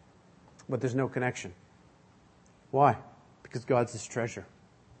 but there's no connection. Why? Because God's His treasure.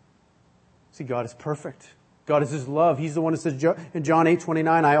 See, God is perfect. God is His love. He's the one who says in John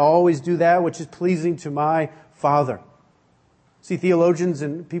 8:29, I always do that which is pleasing to my Father. See, theologians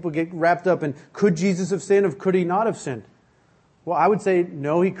and people get wrapped up in, could Jesus have sinned or could He not have sinned? Well, I would say,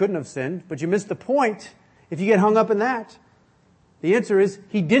 no, He couldn't have sinned, but you missed the point if you get hung up in that. The answer is,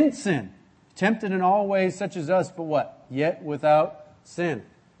 He didn't sin. Tempted in all ways such as us, but what? Yet without sin.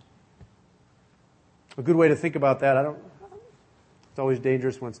 A good way to think about that, it's always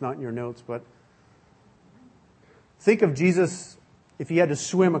dangerous when it's not in your notes, but think of Jesus if He had to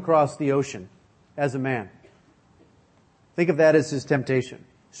swim across the ocean as a man. Think of that as His temptation.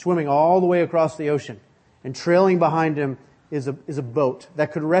 Swimming all the way across the ocean. And trailing behind Him is a boat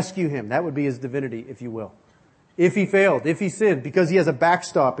that could rescue Him. That would be His divinity, if you will. If He failed, if He sinned, because He has a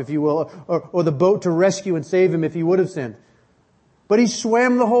backstop, if you will, or the boat to rescue and save Him if He would have sinned. But He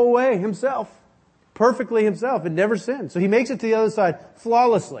swam the whole way Himself. Perfectly Himself and never sinned. So He makes it to the other side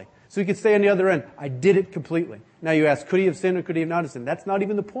flawlessly. So He could stay on the other end. I did it completely. Now you ask, could He have sinned or could He have not have sinned? That's not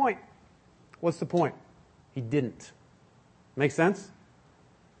even the point. What's the point? He didn't. Make sense?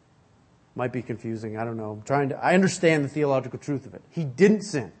 Might be confusing. I don't know. I understand the theological truth of it. He didn't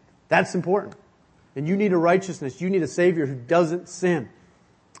sin. That's important. And you need a righteousness. You need a Savior who doesn't sin.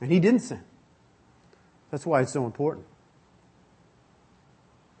 And He didn't sin. That's why it's so important.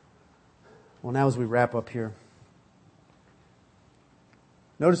 Well, now as we wrap up here,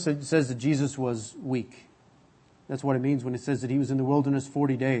 notice that it says that Jesus was weak. That's what it means when it says that He was in the wilderness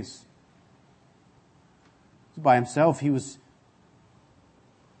 40 days. By Himself, He was,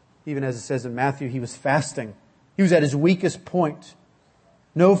 even as it says in Matthew, He was fasting. He was at His weakest point.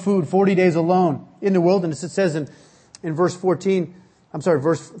 No food, 40 days alone in the wilderness. It says in verse 13,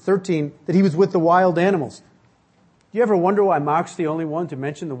 that He was with the wild animals. Do you ever wonder why Mark's the only one to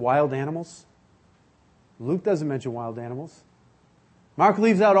mention the wild animals? Luke doesn't mention wild animals. Mark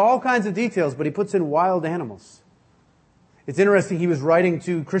leaves out all kinds of details, but he puts in wild animals. It's interesting, he was writing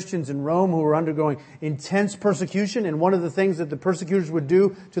to Christians in Rome who were undergoing intense persecution, and one of the things that the persecutors would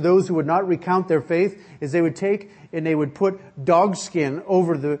do to those who would not recount their faith is they would take and they would put dog skin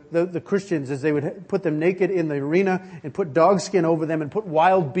over the Christians, as they would put them naked in the arena and put dog skin over them and put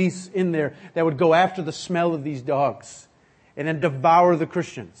wild beasts in there that would go after the smell of these dogs and then devour the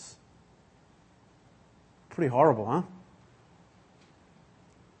Christians. Pretty horrible, huh?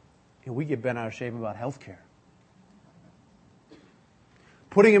 And we get bent out of shape about health care.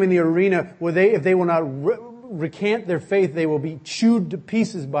 Putting them in the arena where if they will not recant their faith, they will be chewed to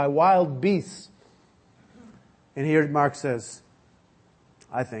pieces by wild beasts. And here Mark says,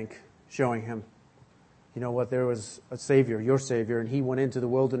 I think, showing him, you know what, there was a Savior, your Savior, and He went into the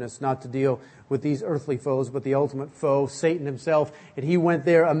wilderness not to deal with these earthly foes, but the ultimate foe, Satan himself. And He went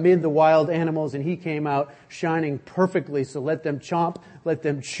there amid the wild animals, and He came out shining perfectly. So let them chomp, let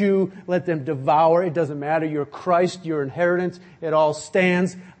them chew, let them devour. It doesn't matter. You're Christ, your inheritance. It all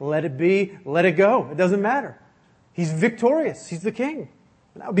stands. Let it be. Let it go. It doesn't matter. He's victorious. He's the King.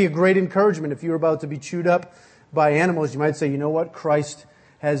 And that would be a great encouragement if you're about to be chewed up by animals. You might say, you know what? Christ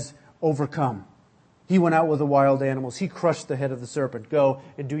has overcome. He went out with the wild animals. He crushed the head of the serpent. Go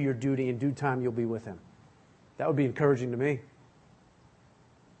and do your duty. In due time, you'll be with Him. That would be encouraging to me.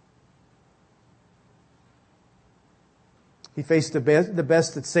 He faced the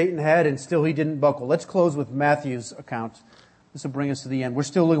best that Satan had, and still he didn't buckle. Let's close with Matthew's account. This will bring us to the end. We're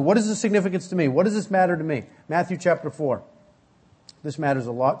still looking. What is the significance to me? What does this matter to me? Matthew chapter 4. This matters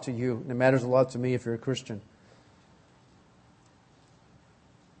a lot to you, and it matters a lot to me if you're a Christian.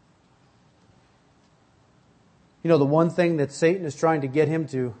 You know, the one thing that Satan is trying to get him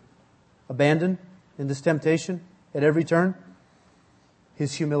to abandon in this temptation at every turn?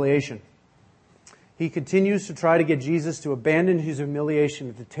 His humiliation. He continues to try to get Jesus to abandon His humiliation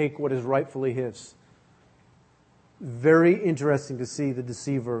and to take what is rightfully His. Very interesting to see the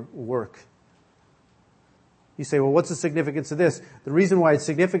deceiver work. You say, well, what's the significance of this? The reason why it's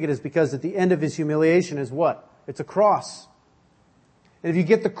significant is because at the end of His humiliation is what? It's a cross. And if you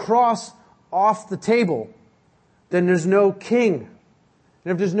get the cross off the table, then there's no king.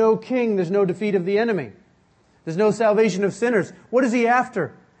 And if there's no king, there's no defeat of the enemy. There's no salvation of sinners. What is He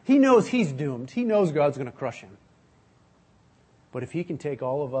after? He knows he's doomed. He knows God's going to crush him. But if He can take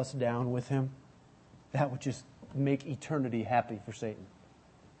all of us down with Him, that would just make eternity happy for Satan.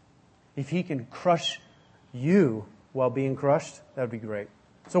 If He can crush you while being crushed, that would be great.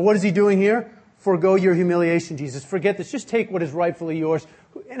 So what is He doing here? Forgo your humiliation, Jesus. Forget this. Just take what is rightfully yours.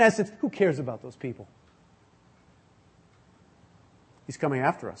 In essence, who cares about those people? He's coming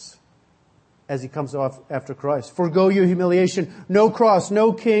after us as He comes off after Christ. Forgo your humiliation. No cross,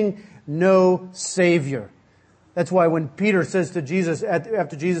 no king, no Savior. That's why when Peter says to Jesus,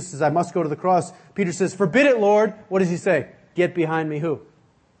 after Jesus says, I must go to the cross, Peter says, forbid it, Lord. What does he say? Get behind me who?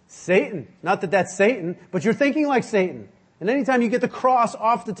 Satan. Not that that's Satan, but you're thinking like Satan. And anytime you get the cross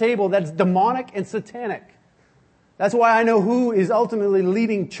off the table, that's demonic and satanic. That's why I know who is ultimately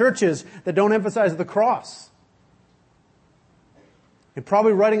leading churches that don't emphasize the cross. And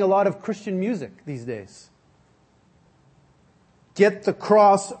probably writing a lot of Christian music these days. Get the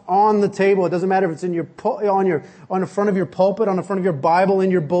cross on the table. It doesn't matter if it's in on the front of your pulpit, on the front of your Bible,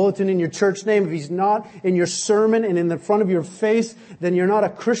 in your bulletin, in your church name. If He's not in your sermon and in the front of your face, then you're not a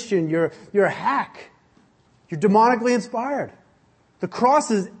Christian. You're a hack. You're demonically inspired. The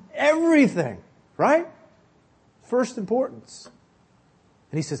cross is everything, right? First importance.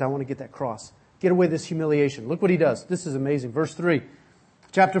 And He says, I want to get that cross. Get away this humiliation. Look what He does. This is amazing. Verse 3.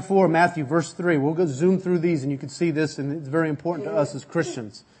 Chapter 4, Matthew, verse 3. We'll go zoom through these and you can see this, and it's very important to us as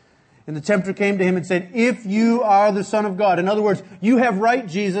Christians. And the tempter came to Him and said, if you are the Son of God. In other words, you have right,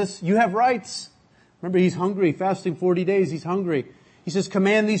 Jesus. You have rights. Remember, He's hungry. Fasting 40 days. He's hungry. He says,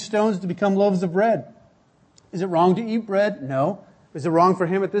 command these stones to become loaves of bread. Is it wrong to eat bread? No. Is it wrong for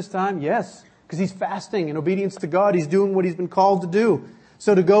Him at this time? Yes. Because He's fasting in obedience to God. He's doing what He's been called to do.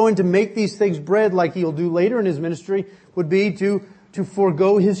 So to go and to make these things bread like He'll do later in His ministry would be to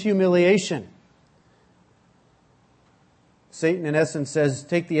forego His humiliation. Satan, in essence, says,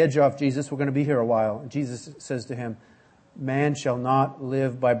 take the edge off, Jesus. We're going to be here a while. And Jesus says to him, man shall not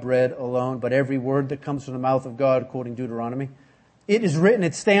live by bread alone, but every word that comes from the mouth of God, quoting Deuteronomy. It is written,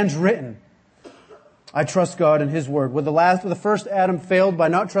 it stands written. I trust God and His word. Where the first Adam failed by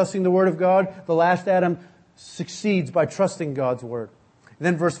not trusting the word of God, the last Adam succeeds by trusting God's word. And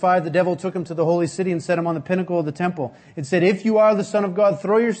then verse 5, the devil took him to the holy city and set him on the pinnacle of the temple. It said, if you are the Son of God,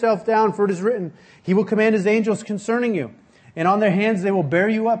 throw yourself down, for it is written, He will command His angels concerning you. And on their hands they will bear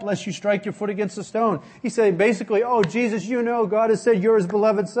you up, lest you strike your foot against a stone. He's saying basically, oh, Jesus, you know, God has said you're His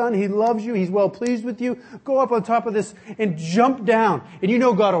beloved Son. He loves you. He's well pleased with you. Go up on top of this and jump down. And you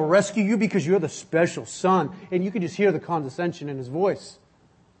know God will rescue you because you're the special Son. And you can just hear the condescension in His voice.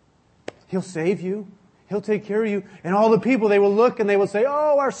 He'll save you. He'll take care of you. And all the people, they will look and they will say,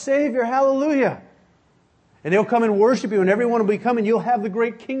 oh, our Savior, hallelujah. And they'll come and worship you, and everyone will be coming. You'll have the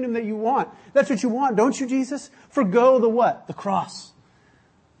great kingdom that you want. That's what you want, don't you, Jesus? Forgo the what? The cross.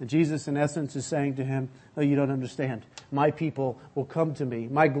 And Jesus, in essence, is saying to him, oh, you don't understand. My people will come to me.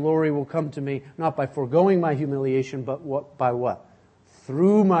 My glory will come to me, not by foregoing my humiliation, but by what?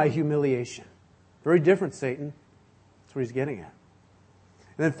 Through my humiliation. Very different, Satan. That's what he's getting at.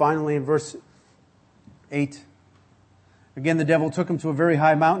 And then finally, in verse 8, again, the devil took him to a very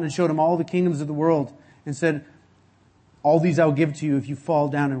high mountain and showed him all the kingdoms of the world, and said, all these I'll give to you if you fall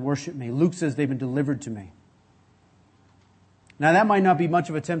down and worship me. Luke says they've been delivered to me. Now that might not be much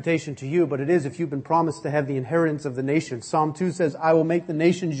of a temptation to you, but it is if you've been promised to have the inheritance of the nations. Psalm 2 says, I will make the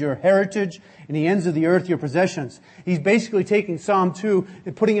nations your heritage and the ends of the earth your possessions. He's basically taking Psalm 2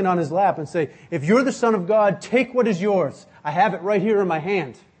 and putting it on his lap and say, if you're the Son of God, take what is yours. I have it right here in my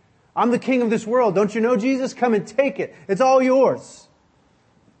hand. I'm the king of this world. Don't you know, Jesus? Come and take it. It's all yours.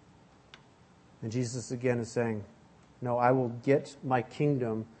 And Jesus again is saying, no, I will get my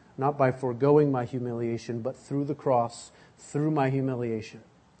kingdom not by foregoing my humiliation, but through the cross, through my humiliation.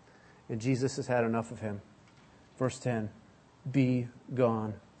 And Jesus has had enough of him. Verse 10, be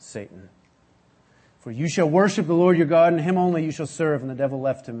gone, Satan. For you shall worship the Lord your God, and him only you shall serve. And the devil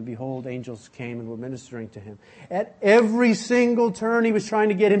left him, and behold, angels came and were ministering to him. At every single turn, he was trying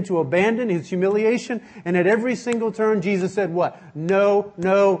to get him to abandon his humiliation. And at every single turn, Jesus said what? No,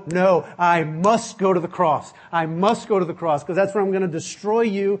 no, no. I must go to the cross. I must go to the cross, because that's where I'm going to destroy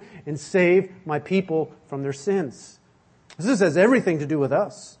you and save my people from their sins. This has everything to do with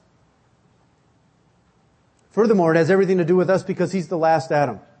us. Furthermore, it has everything to do with us because he's the last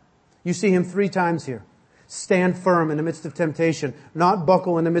Adam. You see him 3 times here. Stand firm in the midst of temptation, not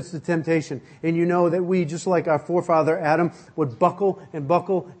buckle in the midst of temptation. And you know that we, just like our forefather Adam, would buckle and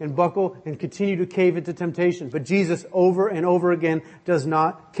buckle and buckle and continue to cave into temptation. But Jesus over and over again does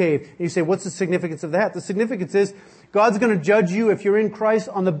not cave. And you say, what's the significance of that? The significance is God's going to judge you if you're in Christ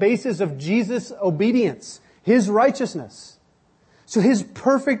on the basis of Jesus' obedience, His righteousness. So His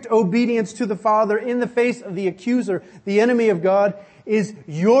perfect obedience to the Father in the face of the accuser, the enemy of God, is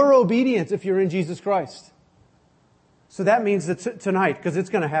your obedience if you're in Jesus Christ. So that means that tonight, because it's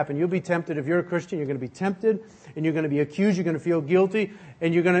going to happen, you'll be tempted. If you're a Christian, you're going to be tempted, and you're going to be accused, you're going to feel guilty,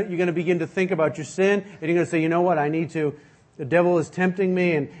 and you're going to begin to think about your sin, and you're going to say, you know what, the devil is tempting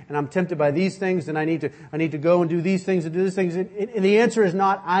me, and I'm tempted by these things, and I need to go and do these things and do these things. And the answer is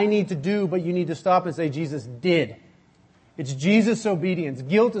not, I need to do, but you need to stop and say, Jesus did. It's Jesus' obedience.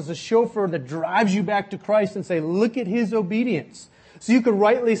 Guilt is a chauffeur that drives you back to Christ and say, look at His obedience. So you could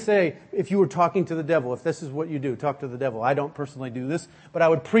rightly say, if you were talking to the devil, if this is what you do, talk to the devil. I don't personally do this, but I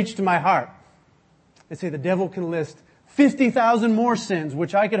would preach to my heart and say the devil can list 50,000 more sins,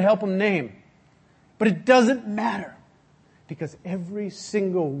 which I could help him name. But it doesn't matter, because every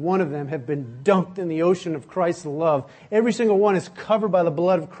single one of them have been dunked in the ocean of Christ's love. Every single one is covered by the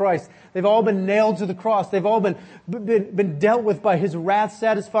blood of Christ. They've all been nailed to the cross. They've all been dealt with by His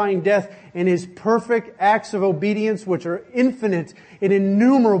wrath-satisfying death, and His perfect acts of obedience, which are infinite and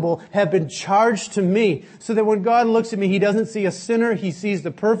innumerable, have been charged to me. So that when God looks at me, He doesn't see a sinner. He sees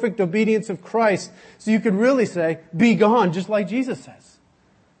the perfect obedience of Christ. So you could really say, be gone, just like Jesus says.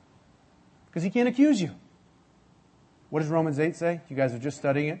 Because He can't accuse you. What does Romans 8 say? You guys are just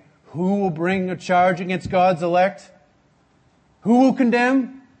studying it. Who will bring a charge against God's elect? Who will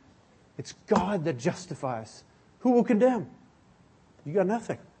condemn? It's God that justifies. Who will condemn? You got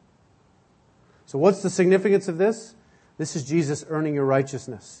nothing. So what's the significance of this? This is Jesus earning your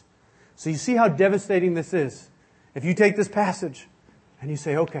righteousness. So you see how devastating this is. If you take this passage and you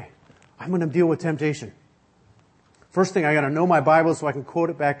say, okay, I'm going to deal with temptation. First thing, I got to know my Bible so I can quote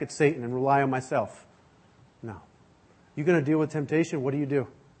it back at Satan and rely on myself. No. You're going to deal with temptation, what do?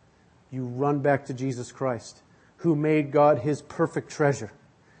 You run back to Jesus Christ, who made God His perfect treasure.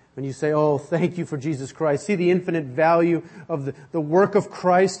 When you say, oh, thank you for Jesus Christ. See the infinite value of the work of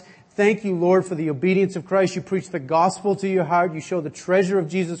Christ. Thank you, Lord, for the obedience of Christ. You preach the gospel to your heart. You show the treasure of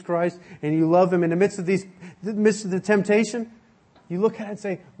Jesus Christ, and you love Him in the midst of the temptation. You look at it and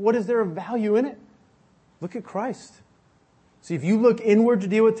say, what is there of value in it? Look at Christ. See, if you look inward to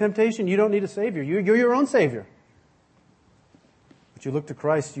deal with temptation, you don't need a Savior. You're your own Savior. But you look to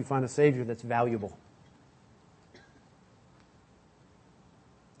Christ, you find a Savior that's valuable.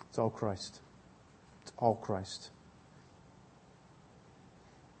 It's all Christ. It's all Christ.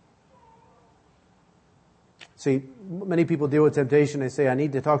 See, many people deal with temptation. They say, I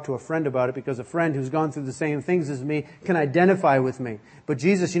need to talk to a friend about it because a friend who's gone through the same things as me can identify with me. But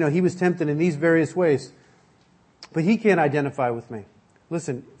Jesus, he was tempted in these various ways. But he can't identify with me.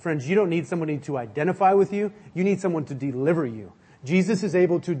 Listen, friends, you don't need somebody to identify with you. You need someone to deliver you. Jesus is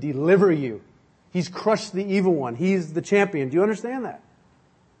able to deliver you. He's crushed the evil one. He's the champion. Do you understand that?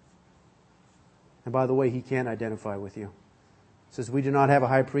 And by the way, he can identify with you. It says, we do not have a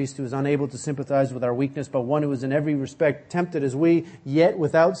high priest who is unable to sympathize with our weakness, but one who is in every respect tempted as we, yet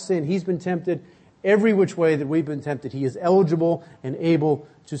without sin. He's been tempted every which way that we've been tempted. He is eligible and able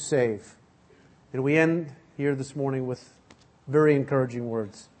to save. And we end here this morning with very encouraging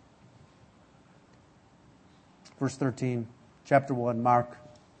words. Verse 13, chapter 1, Mark.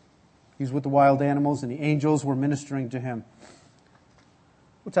 He's with the wild animals and the angels were ministering to him.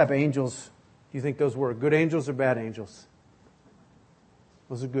 What type of angels do you think those were? Good angels or bad angels?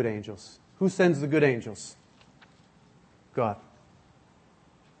 Those are good angels. Who sends the good angels? God.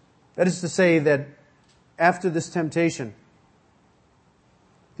 That is to say that after this temptation,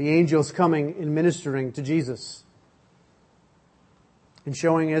 the angels coming and ministering to Jesus and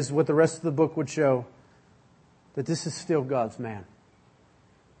showing, as what the rest of the book would show, that this is still God's man.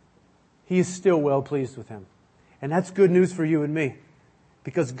 He is still well pleased with him. And that's good news for you and me.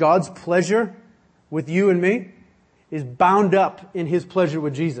 Because God's pleasure with you and me is bound up in His pleasure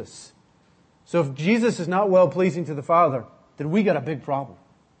with Jesus. So if Jesus is not well pleasing to the Father, then we got a big problem.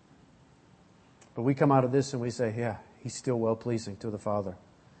 But we come out of this and we say, yeah, He's still well pleasing to the Father.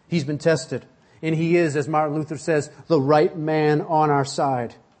 He's been tested. And He is, as Martin Luther says, the right man on our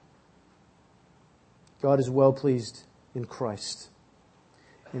side. God is well pleased in Christ.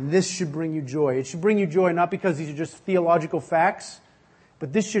 And this should bring you joy. It should bring you joy not because these are just theological facts,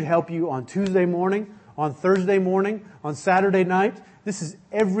 but this should help you on Tuesday morning, on Thursday morning, on Saturday night. This is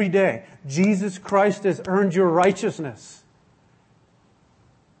every day. Jesus Christ has earned your righteousness.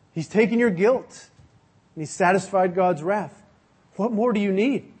 He's taken your guilt. And He's satisfied God's wrath. What more do you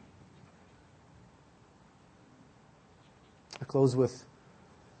need? I close with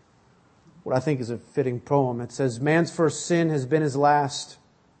what I think is a fitting poem. It says, man's first sin has been his last.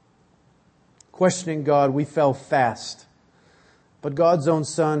 Questioning God, we fell fast. But God's own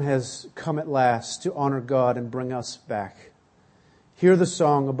Son has come at last to honor God and bring us back. Hear the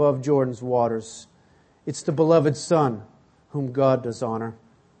song above Jordan's waters. It's the beloved Son whom God does honor.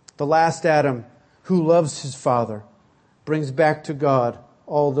 The last Adam who loves his Father brings back to God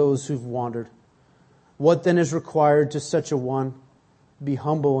all those who've wandered. What then is required to such a one? Be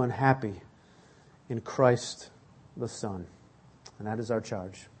humble and happy in Christ the Son. And that is our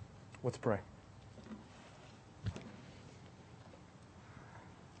charge. Let's pray.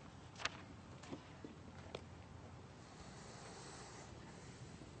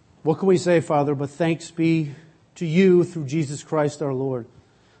 What can we say, Father, but thanks be to You through Jesus Christ our Lord,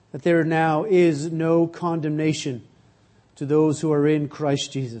 that there now is no condemnation to those who are in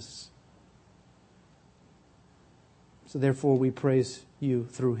Christ Jesus. So therefore we praise You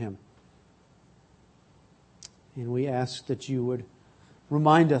through Him. And we ask that You would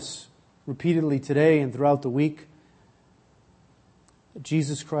remind us repeatedly today and throughout the week that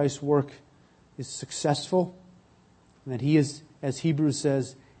Jesus Christ's work is successful and that He is, as Hebrews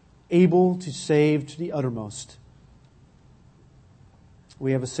says, able to save to the uttermost.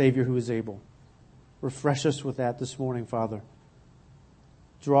 We have a Savior who is able. Refresh us with that this morning, Father.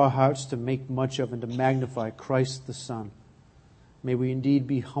 Draw our hearts to make much of and to magnify Christ the Son. May we indeed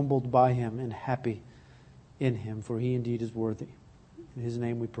be humbled by Him and happy in Him, for He indeed is worthy. In His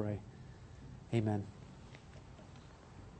name we pray. Amen.